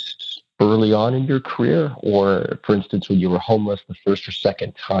used early on in your career? Or, for instance, when you were homeless the first or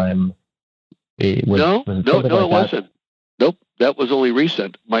second time? No, it wasn't. Nope, that was only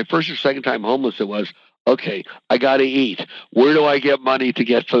recent. My first or second time homeless, it was, okay, I got to eat. Where do I get money to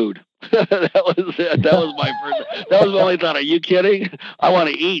get food? That was it. That was my first. That was the only thought. Are you kidding? I want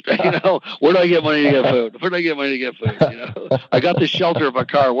to eat. Where do I get money to get food? Where do I get money to get food? I got the shelter of a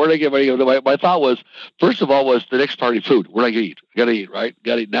car. Where do I get money to get food? My thought was, first of all, was the next party food. Where do I eat? I got to eat, right?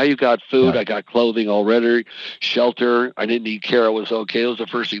 Got to eat. Now you got food. Yeah. I got clothing already, shelter. I didn't need care. I was okay. That was the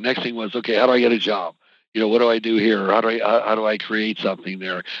first thing. Next thing was, okay, how do I get a job? What do I do here? How do I create something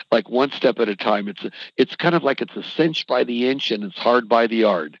there? Like one step at a time. It's kind of like it's a cinch by the inch and it's hard by the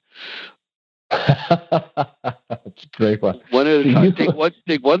yard. That's a great one. One at a time.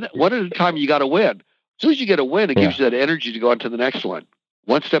 Take one at a time. You got to win. As soon as you get a win, it gives you that energy to go on to the next one.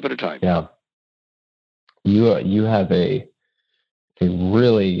 One step at a time. Yeah. You have a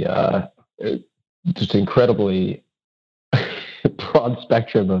really just incredibly broad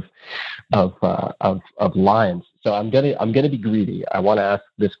spectrum of lines. So I'm gonna be greedy. I want to ask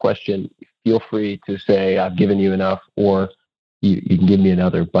this question. Feel free to say I've given you enough, or you can give me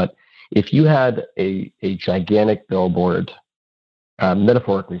another. But if you had a gigantic billboard,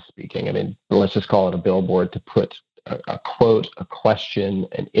 metaphorically speaking, I mean, let's just call it a billboard, to put a quote, a question,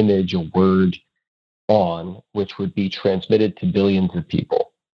 an image, a word on, which would be transmitted to billions of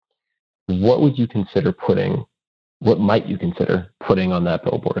people, what would you consider putting? What might you consider putting on that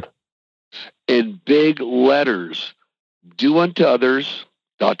billboard? In big letters, do unto others, ...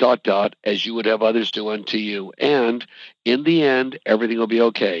 as you would have others do unto you. And in the end, everything will be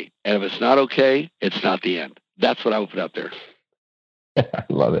okay. And if it's not okay, it's not the end. That's what I would put out there. I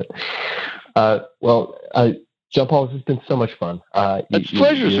love it. John Paul, this has been so much fun. It's a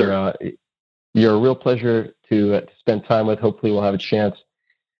pleasure, sir. You're a real pleasure to spend time with. Hopefully we'll have a chance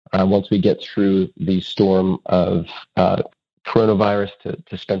once we get through the storm of coronavirus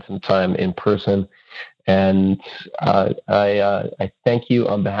to spend some time in person. And I thank you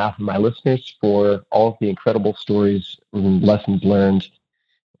on behalf of my listeners for all of the incredible stories and lessons learned.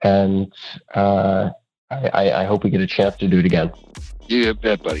 And I hope we get a chance to do it again. You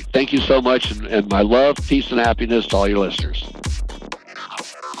bet, buddy. Thank you so much. And my love, peace, and happiness to all your listeners.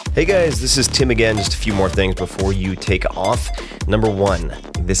 Hey guys, this is Tim again. Just a few more things before you take off. Number one,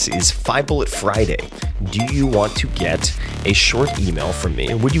 this is 5 Bullet Friday. Do you want to get a short email from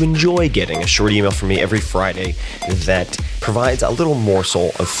me? Would you enjoy getting a short email from me every Friday that provides a little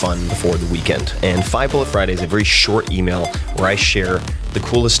morsel of fun before the weekend? And 5 Bullet Friday is a very short email where I share the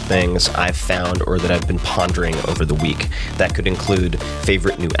coolest things I've found or that I've been pondering over the week. That could include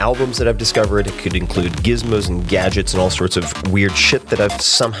favorite new albums that I've discovered. It could include gizmos and gadgets and all sorts of weird shit that I've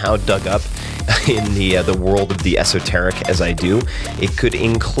somehow dug up in the world of the esoteric as I do. It could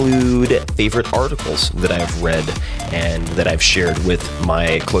include favorite articles that I've read and that I've shared with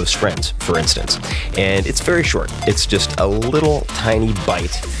my close friends, for instance. And it's very short. It's just a little tiny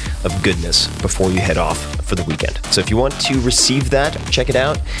bite of goodness before you head off for the weekend. So if you want to receive that, check it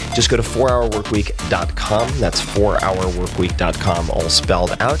out. Just go to 4hourworkweek.com. That's 4hourworkweek.com, all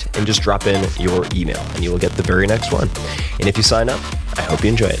spelled out, and just drop in your email and you will get the very next one. And if you sign up, I hope you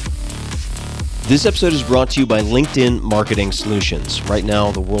enjoy it. This episode is brought to you by LinkedIn Marketing Solutions. Right now,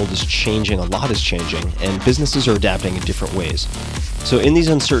 the world is changing, a lot is changing, and businesses are adapting in different ways. So in these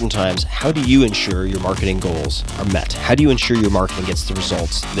uncertain times, how do you ensure your marketing goals are met? How do you ensure your marketing gets the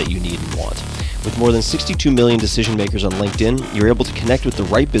results that you need and want? With more than 62 million decision makers on LinkedIn, you're able to connect with the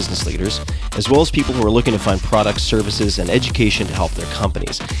right business leaders, as well as people who are looking to find products, services, and education to help their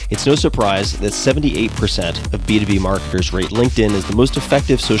companies. It's no surprise that 78% of B2B marketers rate LinkedIn as the most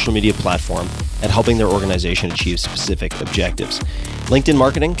effective social media platform at helping their organization achieve specific objectives. LinkedIn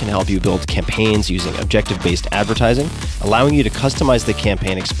Marketing can help you build campaigns using objective-based advertising, allowing you to customize the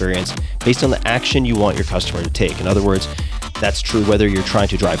campaign experience based on the action you want your customer to take. In other words, that's true whether you're trying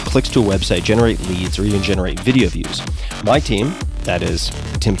to drive clicks to a website, generate leads, or even generate video views. My team, that is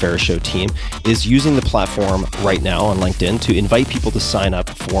the Tim Ferriss Show team, is using the platform right now on LinkedIn to invite people to sign up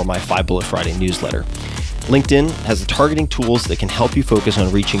for my 5 Bullet Friday newsletter. LinkedIn has the targeting tools that can help you focus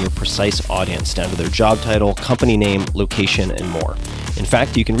on reaching your precise audience down to their job title, company name, location, and more. In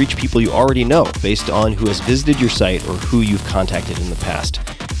fact, you can reach people you already know based on who has visited your site or who you've contacted in the past.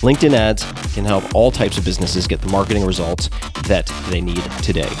 LinkedIn ads can help all types of businesses get the marketing results that they need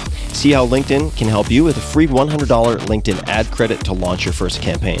today. See how LinkedIn can help you with a free $100 LinkedIn ad credit to launch your first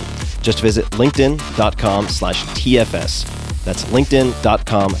campaign. Just visit linkedin.com/TFS. That's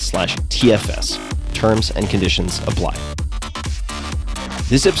linkedin.com/TFS. Terms and conditions apply.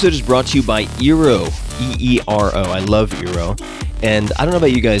 This episode is brought to you by Eero, E-E-R-O. I love Eero. And I don't know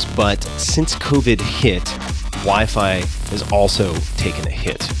about you guys, but since COVID hit, Wi-Fi has also taken a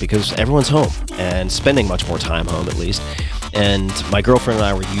hit because everyone's home and spending much more time home at least. And my girlfriend and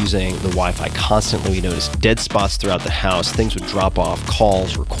I were using the Wi-Fi constantly. We noticed dead spots throughout the house. Things would drop off,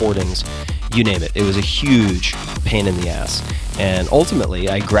 calls, recordings, you name it. It was a huge pain in the ass. And ultimately,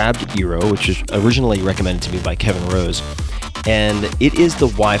 I grabbed Eero, which was originally recommended to me by Kevin Rose. And it is the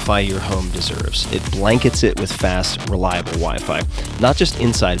Wi-Fi your home deserves. It blankets it with fast, reliable Wi-Fi, not just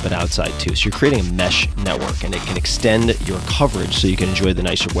inside, but outside too. So you're creating a mesh network, and it can extend your coverage so you can enjoy the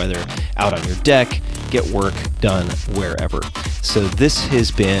nicer weather out on your deck, get work done wherever. So this has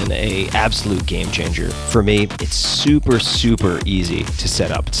been an absolute game changer for me. It's super, super easy to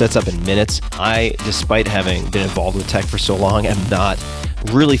set up. It sets up in minutes. I, despite having been involved with tech for so long, am not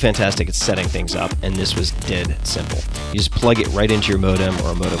really fantastic at setting things up, and this was dead simple. You just plug it right into your modem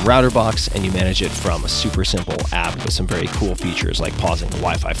or a modem router box, and you manage it from a super simple app with some very cool features like pausing the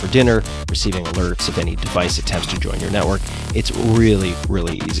Wi-Fi for dinner, receiving alerts if any device attempts to join your network. It's really,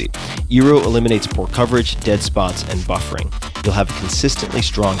 really easy. Eero eliminates poor coverage, dead spots, and buffering. You'll have a consistently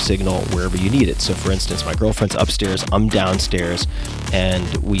strong signal wherever you need it. So for instance, my girlfriend's upstairs, I'm downstairs,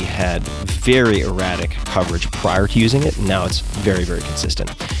 and we had very erratic coverage prior to using it, and now it's very, very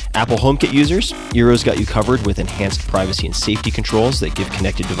consistent. Apple HomeKit users, Eero's got you covered with enhanced privacy and safety controls that give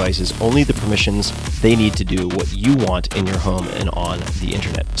connected devices only the permissions they need to do what you want in your home and on the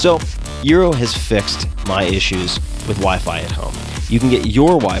internet. So, Eero has fixed my issues with Wi-Fi at home. You can get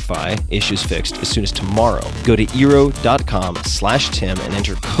your Wi-Fi issues fixed as soon as tomorrow. Go to Eero.com/Tim and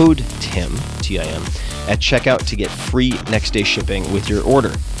enter code TIM, T-I-M, at checkout to get free next day shipping with your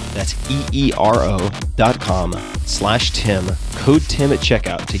order. That's EERO.com/Tim, code TIM at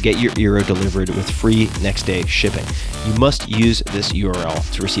checkout to get your Eero delivered with free next day shipping. You must use this URL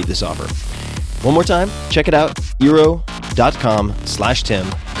to receive this offer. One more time, check it out,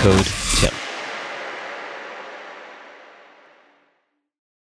 Eero.com/Tim, code TIM.